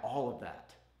have all of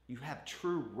that. You have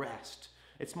true rest.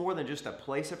 It's more than just a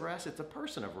place of rest. It's a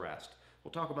person of rest.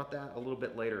 We'll talk about that a little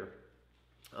bit later.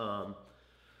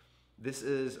 This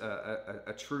is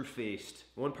a true feast.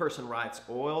 One person writes,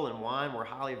 oil and wine were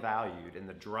highly valued in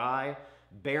the dry,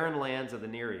 barren lands of the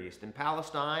Near East. In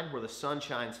Palestine, where the sun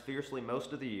shines fiercely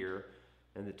most of the year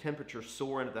and the temperatures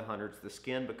soar into the hundreds, the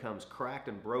skin becomes cracked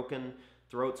and broken,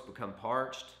 throats become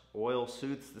parched, oil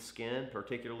soothes the skin,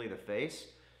 particularly the face,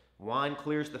 wine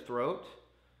clears the throat.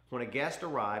 When a guest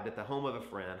arrived at the home of a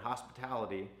friend,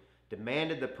 hospitality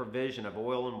demanded the provision of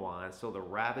oil and wine so the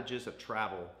ravages of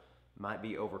travel might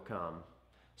be overcome.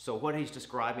 So what he's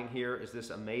describing here is this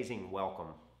amazing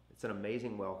welcome. It's an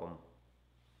amazing welcome.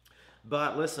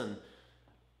 But listen,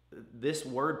 this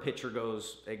word picture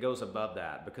goes above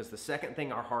that, because the second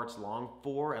thing our hearts long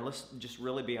for, and let's just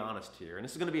really be honest here, and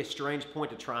this is going to be a strange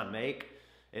point to try and make.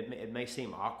 It may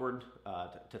seem awkward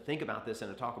to think about this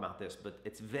and to talk about this, but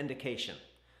it's vindication.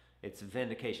 It's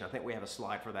vindication. I think we have a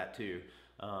slide for that too.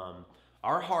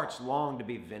 Our hearts long to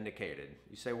be vindicated.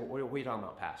 You say, well, what are you talking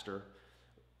about, Pastor?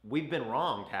 We've been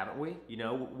wronged, haven't we? You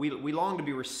know, we long to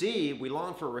be received. We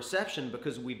long for reception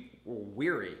because we're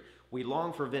weary. We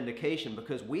long for vindication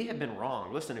because we have been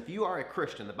wronged. Listen, if you are a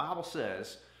Christian, the Bible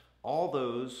says all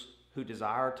those who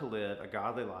desire to live a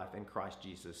godly life in Christ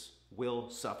Jesus will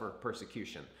suffer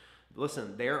persecution.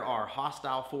 Listen, there are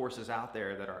hostile forces out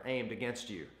there that are aimed against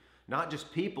you. Not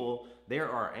just people, there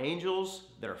are angels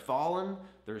that are fallen.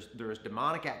 There's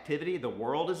demonic activity. The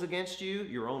world is against you.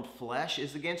 Your own flesh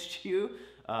is against you.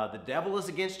 The devil is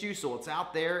against you. So it's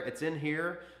out there. It's in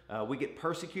here. We get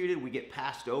persecuted. We get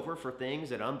passed over for things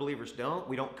that unbelievers don't.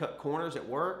 We don't cut corners at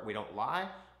work. We don't lie.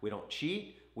 We don't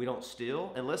cheat. We don't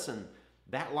steal. And listen,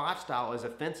 that lifestyle is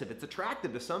offensive. It's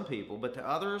attractive to some people, but to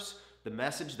others, the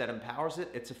message that empowers it,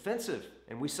 it's offensive.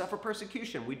 And we suffer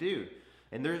persecution. We do.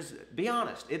 And be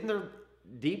honest, isn't there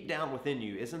deep down within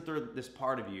you, isn't there this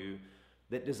part of you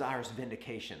that desires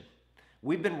vindication?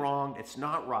 We've been wronged, it's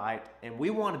not right, and we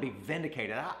want to be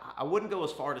vindicated. I wouldn't go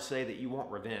as far to say that you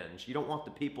want revenge. You don't want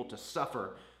the people to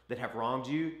suffer that have wronged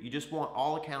you. You just want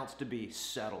all accounts to be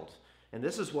settled. And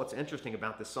this is what's interesting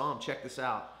about this psalm. Check this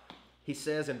out. He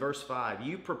says in verse 5,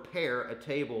 you prepare a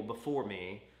table before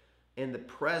me in the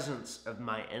presence of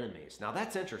my enemies. Now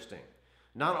that's interesting.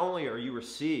 Not only are you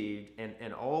received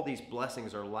and all these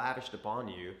blessings are lavished upon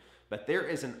you, but there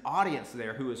is an audience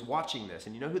there who is watching this.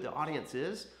 And you know who the audience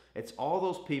is? It's all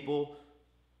those people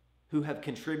who have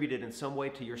contributed in some way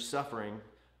to your suffering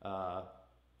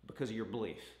because of your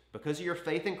belief. Because of your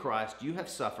faith in Christ, you have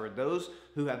suffered. Those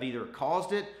who have either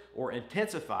caused it or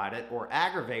intensified it or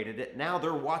aggravated it, now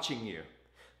they're watching you.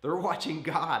 They're watching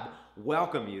God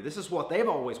welcome you. This is what they've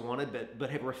always wanted, but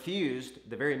have refused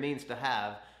the very means to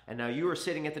have. And now you are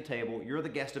sitting at the table, you're the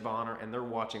guest of honor, and they're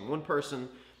watching. One person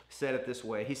said it this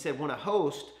way. He said, when a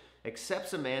host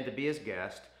accepts a man to be his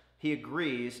guest, he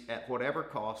agrees at whatever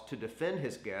cost to defend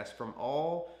his guest from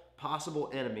all possible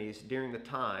enemies during the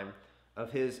time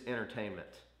of his entertainment.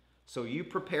 So you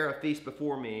prepare a feast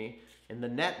before me. In the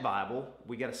Net Bible,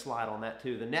 we got a slide on that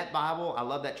too. The Net Bible, I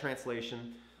love that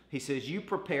translation. He says, you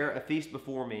prepare a feast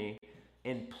before me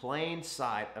in plain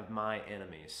sight of my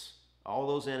enemies. All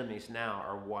those enemies now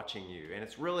are watching you. And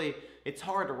it's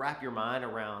hard to wrap your mind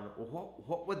around, well,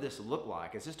 what would this look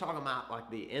like? Is this talking about like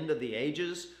the end of the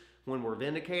ages when we're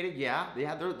vindicated? Yeah,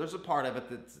 there's a part of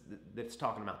it that's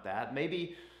talking about that.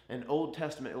 Maybe an Old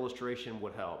Testament illustration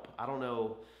would help. I don't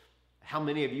know how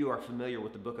many of you are familiar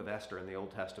with the book of Esther in the Old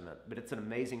Testament, but it's an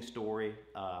amazing story.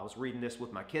 I was reading this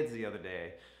with my kids the other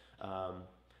day.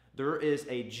 There is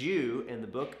a Jew in the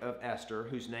book of Esther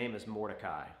whose name is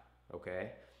Mordecai,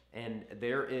 okay? And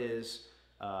there is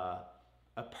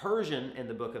a Persian in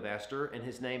the book of Esther, and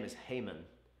his name is Haman.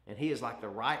 And he is like the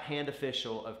right-hand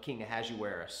official of King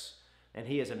Ahasuerus. And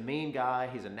he is a mean guy.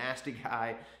 He's a nasty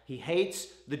guy. He hates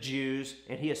the Jews,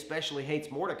 and he especially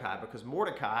hates Mordecai because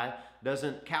Mordecai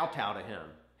doesn't kowtow to him.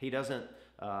 He doesn't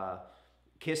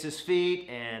kiss his feet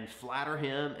and flatter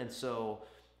him. And so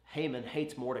Haman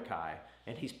hates Mordecai,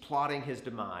 and he's plotting his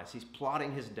demise. He's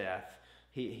plotting his death.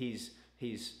 He's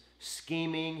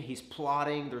scheming. He's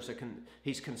plotting.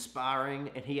 He's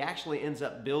conspiring, and he actually ends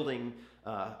up building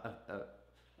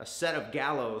a set of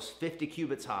gallows 50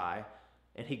 cubits high.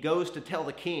 And he goes to tell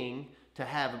the king to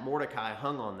have Mordecai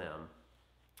hung on them.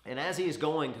 And as he is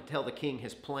going to tell the king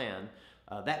his plan,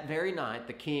 that very night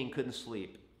the king couldn't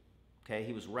sleep. Okay,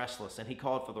 he was restless, and he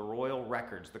called for the royal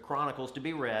records, the chronicles, to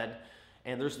be read.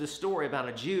 And there's this story about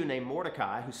a Jew named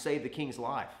Mordecai who saved the king's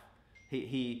life.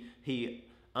 He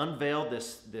unveiled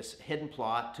this hidden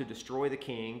plot to destroy the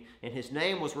king, and his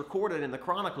name was recorded in the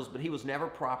chronicles, but he was never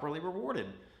properly rewarded.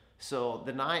 So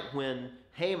the night when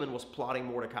Haman was plotting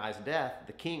Mordecai's death,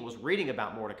 the king was reading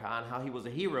about Mordecai and how he was a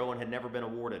hero and had never been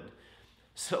awarded.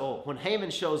 So when Haman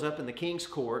shows up in the king's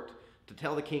court to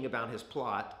tell the king about his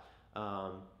plot,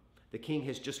 the king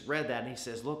has just read that, and he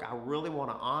says, look, I really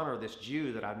want to honor this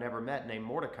Jew that I've never met named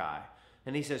Mordecai.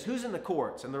 And he says, who's in the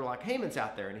courts? And they're like, Haman's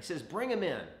out there. And he says, bring him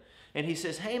in. And he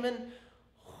says, Haman,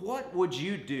 what would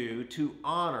you do to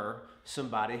honor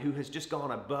somebody who has just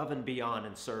gone above and beyond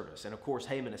in service? And of course,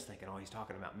 Haman is thinking, oh, he's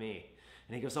talking about me.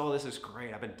 And he goes, oh, this is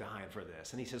great. I've been dying for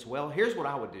this. And he says, well, here's what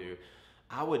I would do.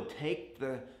 I would take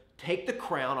the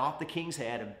crown off the king's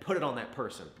head and put it on that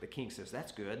person. The king says,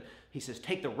 that's good. He says,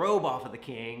 take the robe off of the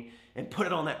king and put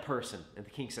it on that person. And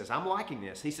the king says, I'm liking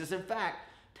this. He says, in fact,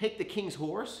 take the king's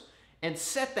horse and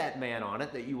set that man on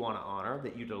it that you want to honor,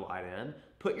 that you delight in.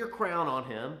 Put your crown on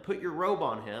him, put your robe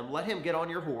on him, let him get on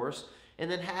your horse,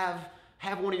 and then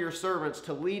have one of your servants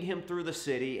to lead him through the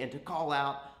city and to call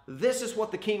out, this is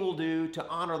what the king will do to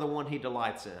honor the one he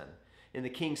delights in. And the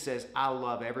king says, I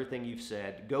love everything you've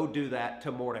said. Go do that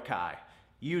to Mordecai.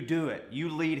 You do it. You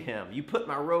lead him. You put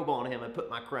my robe on him and put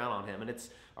my crown on him. And it's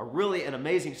an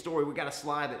amazing story. We got a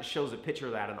slide that shows a picture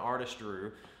of that an artist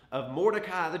drew of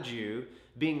Mordecai the Jew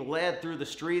being led through the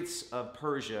streets of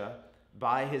Persia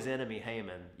by his enemy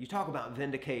Haman. You talk about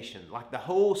vindication. Like the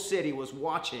whole city was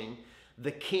watching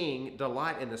the king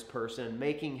delight in this person,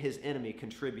 making his enemy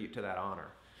contribute to that honor.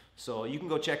 So you can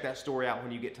go check that story out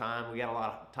when you get time. We got a lot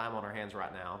of time on our hands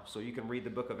right now, so you can read the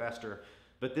book of Esther.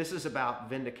 But this is about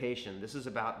vindication. This is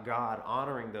about God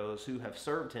honoring those who have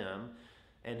served him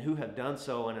and who have done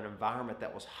so in an environment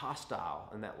that was hostile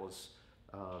and that was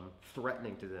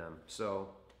threatening to them. So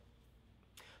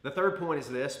the third point is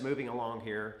this, moving along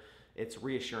here, it's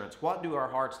reassurance. What do our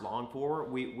hearts long for?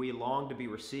 We long to be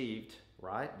received,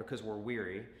 right? Because we're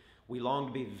weary. We long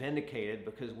to be vindicated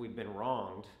because we've been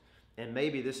wronged. And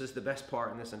maybe this is the best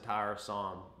part in this entire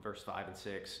psalm, verse 5 and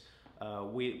 6.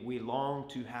 We long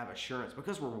to have assurance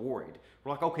because we're worried.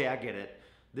 We're like, okay, I get it.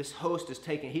 This host is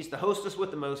he's the hostess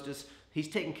with the mostest. He's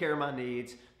taking care of my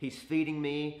needs. He's feeding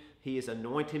me. He is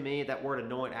anointing me. That word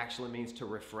anoint actually means to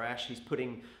refresh. He's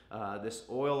putting this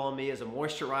oil on me as a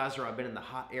moisturizer. I've been in the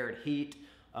hot, arid heat,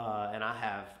 and I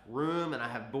have room and I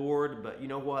have board. But you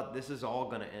know what? This is all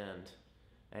going to end.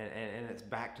 And it's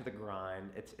back to the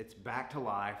grind. It's back to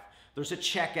life. There's a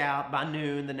checkout by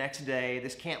noon the next day.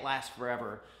 This can't last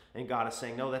forever. And God is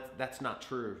saying, no, that's not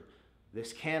true.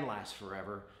 This can last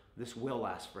forever. This will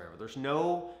last forever. There's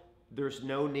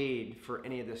no need for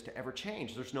any of this to ever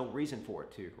change. There's no reason for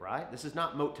it to, right? This is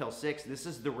not Motel 6. This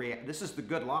is the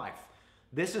good life.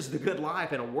 This is the good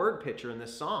life in a word picture in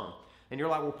this psalm. And you're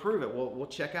like, well, prove it. We'll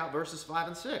check out verses 5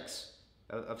 and 6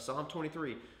 of Psalm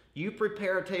 23. You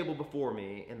prepare a table before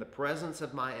me in the presence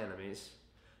of my enemies.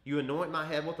 You anoint my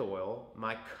head with oil.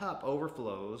 My cup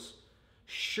overflows.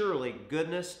 Surely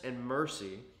goodness and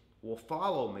mercy will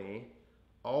follow me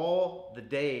all the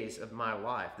days of my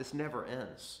life. This never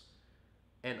ends.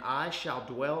 And I shall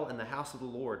dwell in the house of the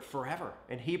Lord forever.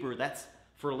 In Hebrew, that's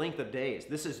for length of days.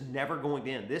 This is never going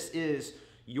to end. This is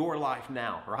your life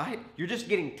now, right? You're just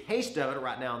getting taste of it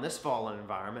right now in this fallen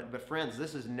environment. But friends,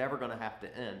 this is never going to have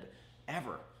to end.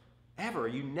 Ever. Ever.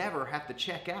 You never have to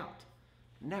check out.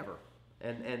 Never.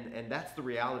 And that's the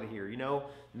reality here. You know,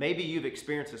 maybe you've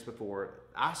experienced this before.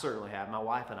 I certainly have. My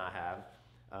wife and I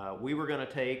have. We were going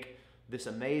to take this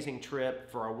amazing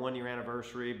trip for our 1-year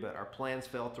anniversary, but our plans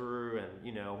fell through. And,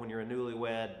 you know, when you're a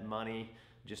newlywed, money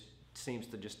just seems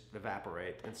to just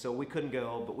evaporate. And so we couldn't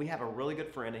go, but we have a really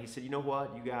good friend, and he said, you know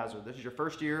what, you guys, this is your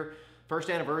first year, first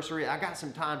anniversary. I got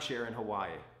some timeshare in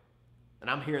Hawaii. And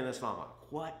I'm hearing this, and I'm like,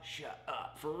 what? Shut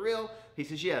up. For real? He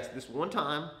says, yes, this one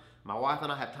time, my wife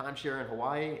and I have timeshare in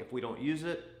Hawaii. If we don't use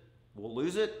it, we'll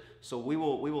lose it. So we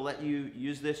will let you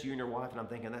use this, you and your wife. And I'm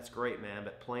thinking, that's great, man,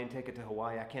 but plane ticket to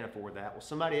Hawaii, I can't afford that. Well,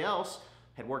 somebody else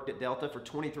had worked at Delta for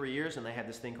 23 years, and they had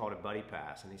this thing called a buddy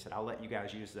pass. And he said, I'll let you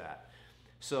guys use that.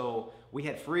 So we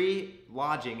had free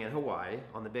lodging in Hawaii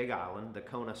on the Big Island, the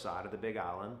Kona side of the Big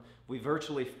Island. We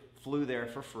virtually flew there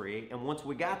for free. And once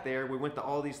we got there, we went to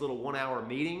all these little 1-hour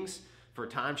meetings for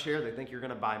timeshare. They think you're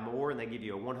going to buy more, and they give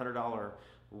you a $100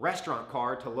 restaurant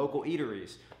card to local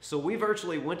eateries. So we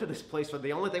virtually went to this place where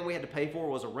the only thing we had to pay for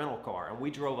was a rental car. And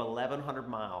we drove 1,100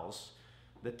 miles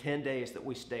the 10 days that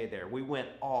we stayed there. We went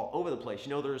all over the place. You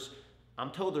know,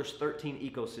 I'm told there's 13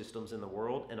 ecosystems in the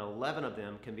world, and 11 of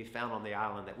them can be found on the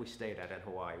island that we stayed at in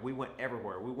Hawaii. We went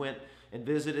everywhere. We went and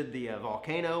visited the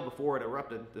volcano before it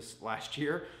erupted this last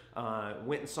year.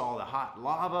 Went and saw the hot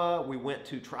lava. We went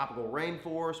to tropical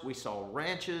rainforest. We saw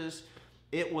ranches.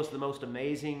 It was the most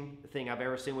amazing thing I've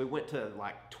ever seen. We went to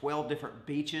like 12 different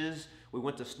beaches. We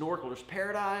went to Snorkeler's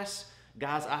Paradise.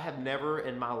 Guys, I have never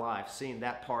in my life seen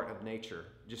that part of nature.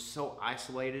 Just so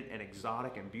isolated and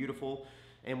exotic and beautiful.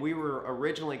 And we were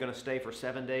originally going to stay for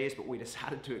 7 days, but we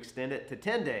decided to extend it to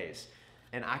 10 days.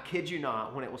 And I kid you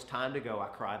not, when it was time to go, I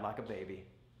cried like a baby.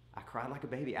 I cried like a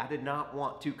baby. I did not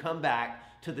want to come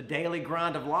back to the daily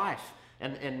grind of life.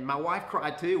 And my wife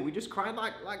cried too. We just cried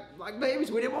like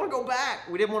babies. We didn't want to go back.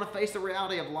 We didn't want to face the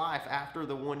reality of life after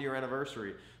the 1-year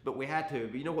anniversary, but we had to.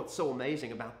 But you know what's so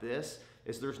amazing about this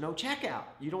is there's no checkout.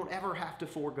 You don't ever have to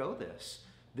forego this.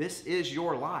 This is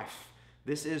your life.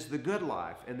 This is the good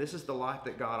life, and this is the life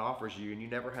that God offers you, and you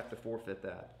never have to forfeit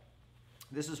that.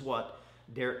 This is what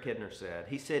Derek Kidner said.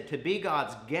 He said, to be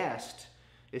God's guest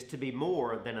is to be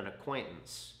more than an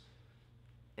acquaintance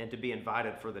and to be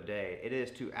invited for the day. It is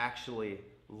to actually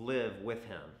live with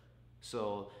him.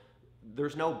 So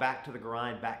there's no back to the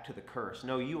grind, back to the curse.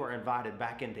 No, you are invited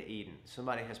back into Eden.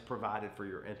 Somebody has provided for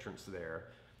your entrance there.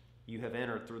 You have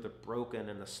entered through the broken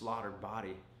and the slaughtered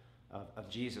body of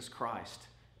Jesus Christ.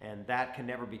 And that can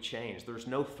never be changed. There's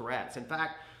no threats. In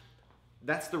fact,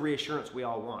 that's the reassurance we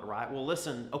all want, right? Well,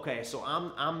 listen, okay, so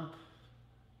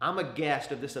I'm a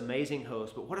guest of this amazing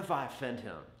host, but what if I offend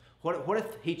him? What if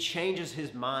he changes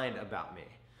his mind about me?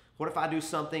 What if I do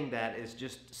something that is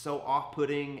just so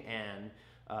off-putting and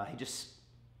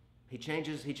he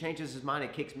changes his mind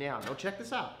and kicks me out? No, check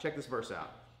this out. Check this verse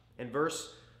out. In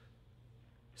verse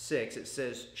 6, it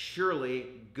says, surely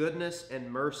goodness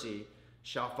and mercy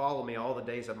shall follow me all the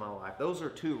days of my life. Those are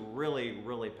two really,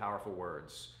 really powerful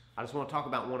words. I just want to talk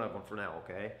about one of them for now,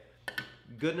 okay?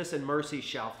 Goodness and mercy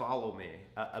shall follow me.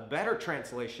 A better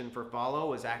translation for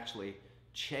follow is actually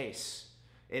chase.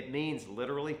 It means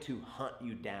literally to hunt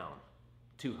you down.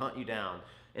 To hunt you down.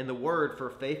 And the word for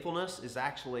faithfulness is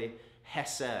actually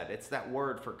hesed. It's that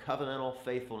word for covenantal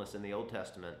faithfulness in the Old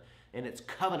Testament. And it's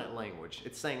covenant language.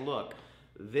 It's saying, look,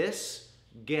 this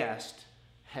guest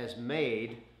has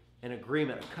made an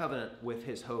agreement, a covenant with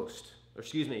his host. Or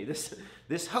excuse me,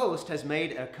 this host has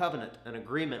made a covenant, an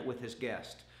agreement with his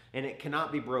guest. And it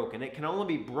cannot be broken. It can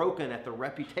only be broken at the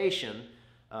reputation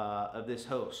of this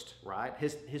host, right?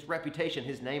 His reputation,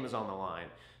 his name is on the line.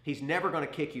 He's never going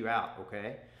to kick you out,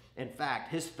 okay? In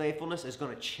fact, his faithfulness is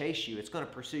going to chase you. It's going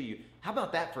to pursue you. How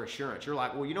about that for assurance? You're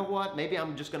like, well, you know what? Maybe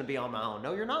I'm just going to be on my own.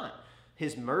 No, you're not.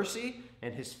 His mercy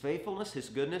and his faithfulness, his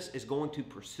goodness is going to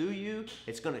pursue you.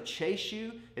 It's going to chase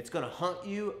you. It's going to hunt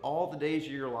you all the days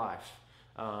of your life.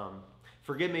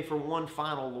 Forgive me for one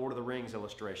final Lord of the Rings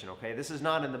illustration, okay? This is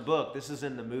not in the book. This is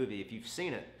in the movie. If you've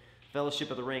seen it,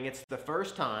 Fellowship of the Ring, it's the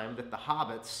first time that the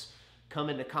hobbits come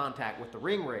into contact with the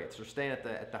ring wraiths. They're staying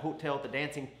at the hotel,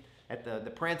 at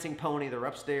the prancing pony. They're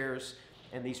upstairs,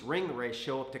 and these ring wraiths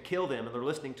show up to kill them, and they're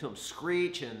listening to them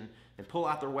screech and pull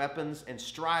out their weapons. And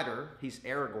Strider, he's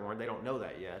Aragorn. They don't know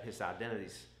that yet. His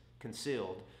identity's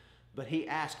concealed. But he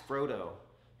asked Frodo,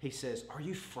 he says, are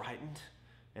you frightened?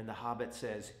 And the hobbit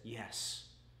says, yes.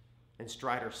 And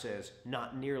Strider says,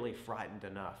 not nearly frightened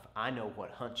enough. I know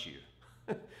what hunts you.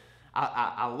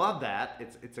 I love that.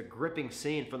 It's a gripping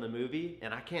scene from the movie,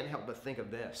 and I can't help but think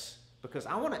of this. Because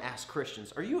I want to ask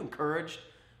Christians, are you encouraged?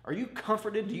 Are you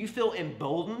comforted? Do you feel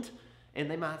emboldened? And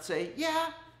they might say,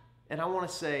 yeah. And I want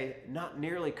to say, not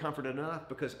nearly comforted enough,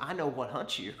 because I know what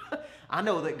hunts you. I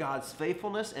know that God's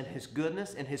faithfulness and his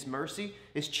goodness and his mercy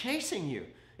is chasing you.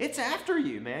 It's after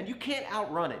you, man. You can't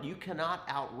outrun it. You cannot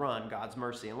outrun God's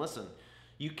mercy. And listen,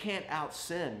 you can't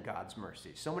out-sin God's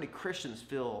mercy. So many Christians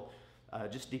feel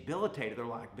just debilitated. They're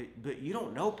like, but you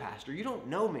don't know, Pastor. You don't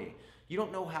know me. You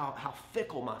don't know how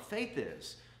fickle my faith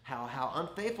is, how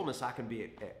unfaithfulness I can be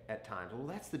at times. Well,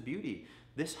 that's the beauty.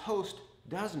 This host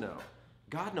does know.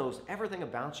 God knows everything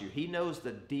about you. He knows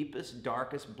the deepest,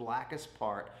 darkest, blackest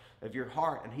part of your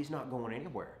heart, and he's not going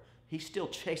anywhere. He's still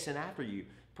chasing after you,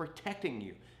 protecting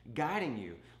you, guiding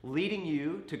you, leading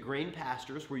you to green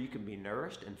pastures where you can be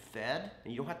nourished and fed,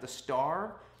 and you don't have to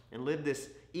starve and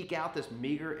eke out this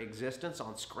meager existence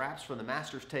on scraps from the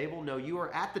master's table. No, you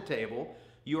are at the table.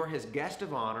 You are his guest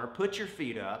of honor. Put your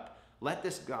feet up. Let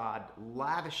this God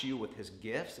lavish you with his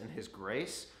gifts and his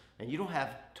grace, and you don't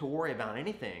have to worry about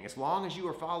anything. As long as you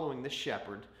are following this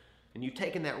shepherd, and you've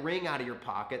taken that ring out of your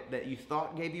pocket that you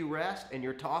thought gave you rest, and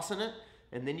you're tossing it,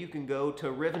 and then you can go to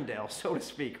Rivendell, so to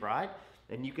speak, right?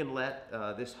 And you can let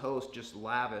this host just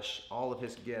lavish all of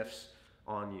his gifts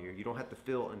on you. You don't have to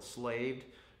feel enslaved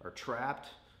or trapped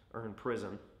or in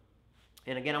prison.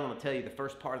 And again, I want to tell you the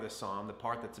first part of this psalm, the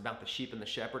part that's about the sheep and the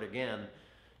shepherd, again,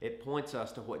 it points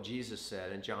us to what Jesus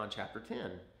said in John chapter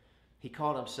 10. He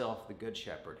called himself the good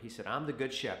shepherd. He said, I'm the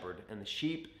good shepherd, and the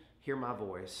sheep hear my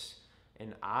voice,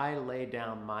 and I lay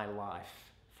down my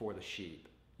life for the sheep.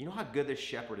 You know how good this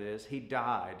shepherd is? He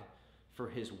died for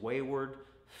his wayward,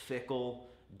 fickle,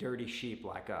 dirty sheep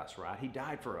like us, right? He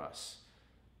died for us.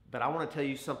 But I want to tell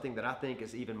you something that I think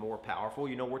is even more powerful.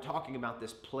 You know, we're talking about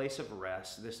this place of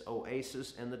rest, this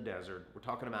oasis in the desert. We're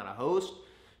talking about a host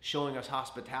showing us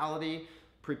hospitality,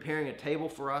 preparing a table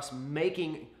for us,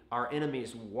 making our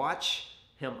enemies watch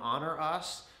him honor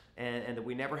us, and that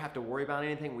we never have to worry about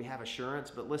anything. We have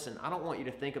assurance. But listen, I don't want you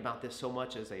to think about this so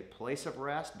much as a place of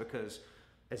rest, because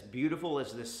as beautiful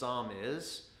as this psalm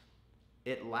is,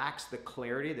 it lacks the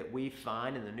clarity that we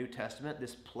find in the New Testament.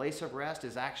 This place of rest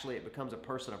is actually, it becomes a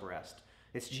person of rest.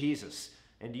 It's Jesus.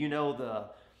 And you know,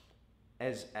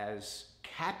 as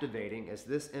captivating as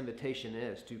this invitation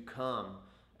is to come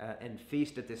and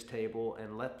feast at this table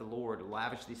and let the Lord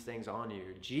lavish these things on you,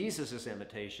 Jesus'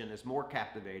 invitation is more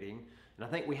captivating. And I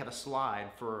think we have a slide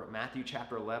for Matthew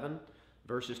chapter 11,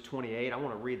 verses 28. I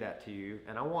want to read that to you,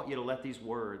 and I want you to let these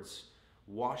words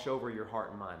wash over your heart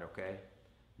and mind, okay?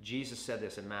 Jesus said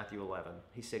this in Matthew 11.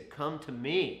 He said, come to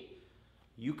me.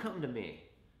 You come to me,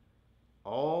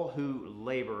 all who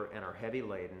labor and are heavy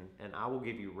laden, and I will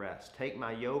give you rest. Take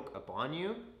my yoke upon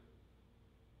you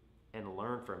and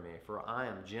learn from me, for I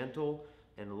am gentle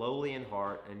and lowly in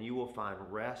heart, and you will find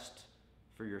rest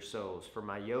for your souls. For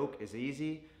my yoke is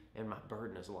easy and my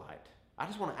burden is light. I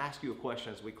just want to ask you a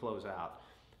question as we close out.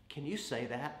 Can you say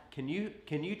that? Can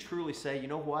you truly say, you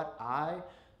know what? I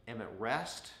am at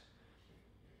rest.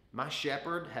 My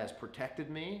shepherd has protected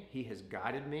me. He has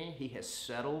guided me. He has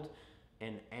settled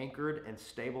and anchored and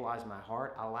stabilized my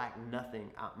heart. I lack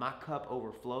nothing. My cup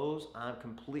overflows. I'm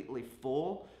completely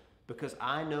full because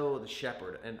I know the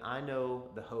shepherd and I know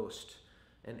the host,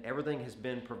 and everything has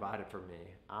been provided for me.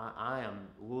 I am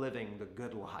living the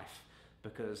good life,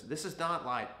 because this is not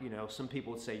like, you know, some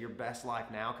people would say your best life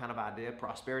now kind of idea,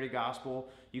 prosperity gospel.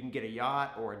 You can get a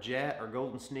yacht or a jet or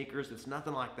golden sneakers. It's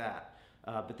nothing like that.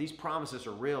 But these promises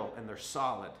are real and they're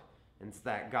solid. And it's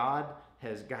that God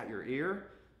has got your ear,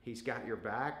 he's got your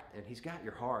back, and he's got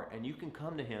your heart. And you can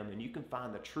come to him and you can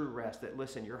find the true rest that,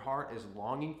 listen, your heart is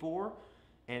longing for.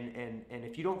 And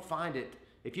if you don't find it,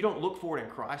 if you don't look for it in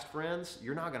Christ, friends,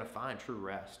 you're not going to find true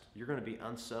rest. You're going to be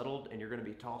unsettled and you're going to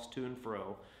be tossed to and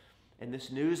fro. And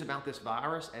this news about this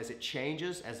virus, as it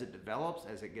changes, as it develops,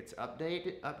 as it gets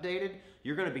updated,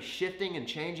 you're going to be shifting and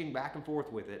changing back and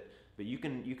forth with it. But you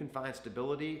can find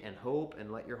stability and hope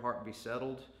and let your heart be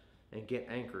settled and get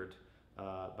anchored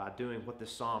by doing what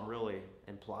this psalm really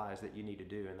implies that you need to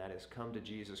do, and that is come to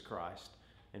Jesus Christ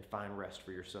and find rest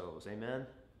for your souls. Amen?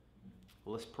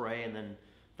 Well, let's pray, and then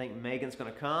I think Megan's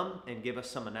going to come and give us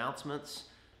some announcements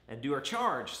and do our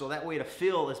charge, so that way to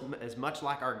feel as much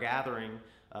like our gathering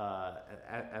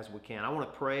as we can. I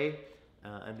want to pray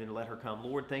and then let her come.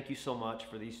 Lord, thank you so much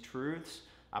for these truths.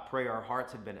 I pray our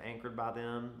hearts have been anchored by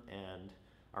them and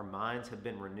our minds have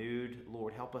been renewed.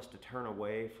 Lord, help us to turn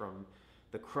away from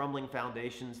the crumbling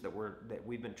foundations that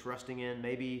we've been trusting in.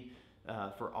 Maybe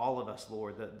for all of us,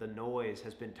 Lord, the noise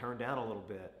has been turned down a little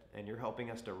bit, and you're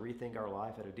helping us to rethink our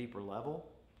life at a deeper level,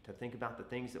 to think about the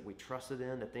things that we trusted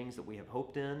in, the things that we have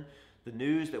hoped in, the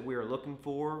news that we are looking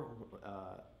for,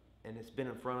 and it's been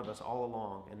in front of us all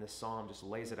along, and this psalm just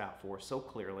lays it out for us so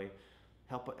clearly.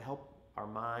 Help our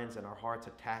minds and our hearts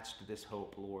attached to this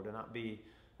hope, Lord, and not be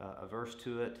averse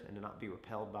to it and to not be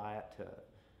repelled by it,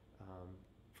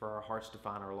 for our hearts to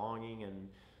find our longing, and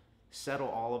settle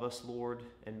all of us, Lord,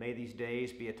 and may these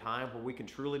days be a time where we can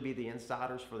truly be the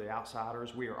insiders for the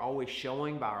outsiders. We are always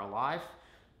showing by our life,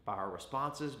 by by our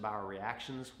responses, by our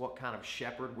reactions, what kind of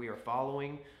shepherd we are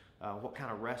following, what kind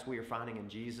of rest we are finding in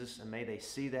Jesus. And may they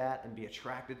see that and be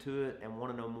attracted to it and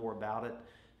want to know more about it.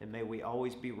 And may we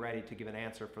always be ready to give an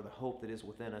answer for the hope that is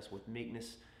within us with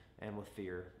meekness and with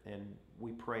fear. And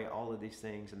we pray all of these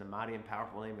things in the mighty and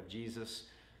powerful name of Jesus.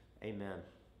 Amen.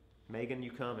 Megan,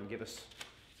 you come and give us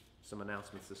some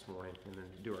announcements this morning and then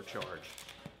do our charge.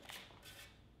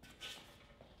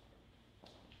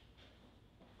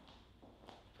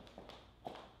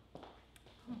 All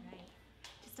right.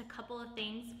 Just a couple of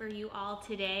things for you all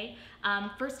today.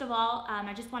 First of all,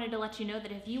 I just wanted to let you know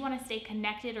that if you want to stay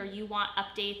connected or you want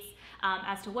updates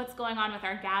as to what's going on with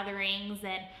our gatherings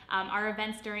and our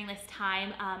events during this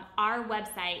time, our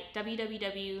website,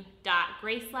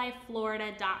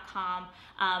 www.gracelifeflorida.com,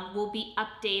 will be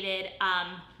updated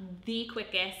the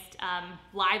quickest.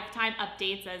 Live time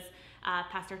updates as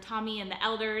Pastor Tommy and the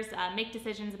elders make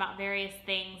decisions about various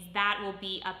things. That will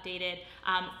be updated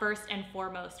first and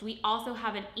foremost. We also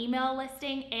have an email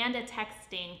listing and a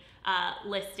texting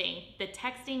listing. The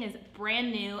texting is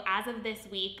brand new as of this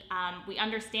week. We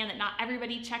understand that not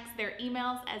everybody checks their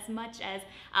emails as much as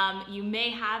you may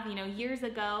have, years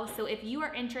ago. So if you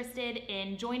are interested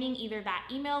in joining either that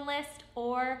email list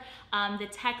or the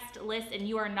text list and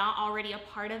you are not already a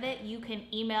part of it, you can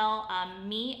email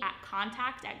me at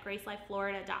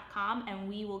contact@gracelifeflorida.com and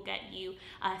we will get you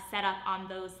set up on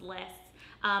those lists.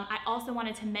 I also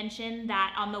wanted to mention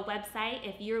that on the website,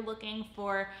 if you're looking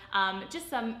for just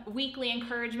some weekly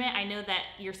encouragement, I know that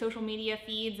your social media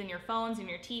feeds and your phones and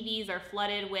your TVs are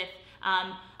flooded with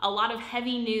a lot of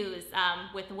heavy news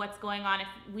with what's going on. If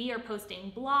we are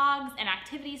posting blogs and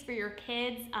activities for your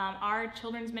kids, our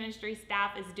children's ministry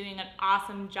staff is doing an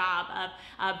awesome job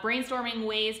of brainstorming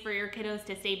ways for your kiddos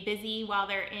to stay busy while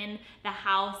they're in the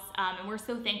house, and we're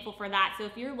so thankful for that. So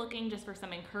if you're looking just for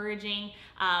some encouraging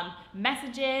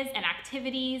messages and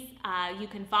activities, you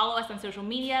can follow us on social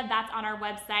media. That's on our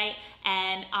website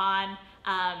and on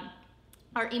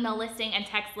our email listing and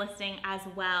text listing as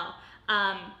well.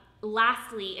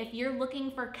 Lastly, if you're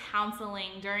looking for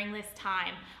counseling during this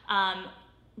time,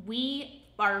 we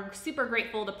are super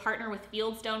grateful to partner with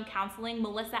Fieldstone Counseling.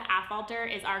 Melissa Affalter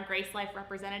is our Grace Life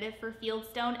representative for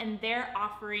Fieldstone, and they're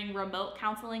offering remote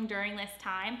counseling during this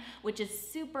time, which is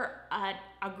super a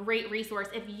great resource.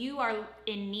 If you are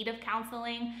in need of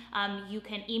counseling, you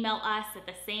can email us at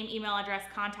the same email address,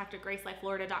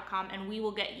 contact@gracelifeflorida.com, and we will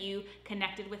get you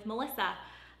connected with Melissa.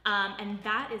 And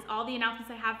that is all the announcements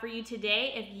I have for you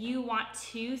today. If you want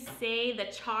to say the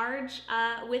charge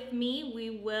with me,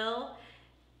 we will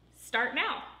start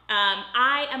now.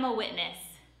 I am a witness.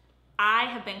 I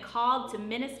have been called to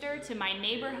minister to my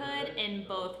neighborhood in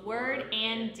both word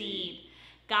and deed.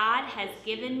 God has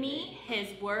given me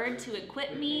His word to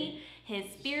equip me, His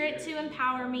spirit to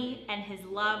empower me, and His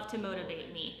love to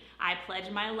motivate me. I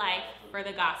pledge my life for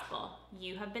the gospel.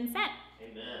 You have been sent.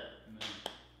 Amen.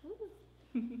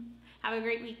 Have a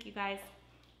great week, you guys.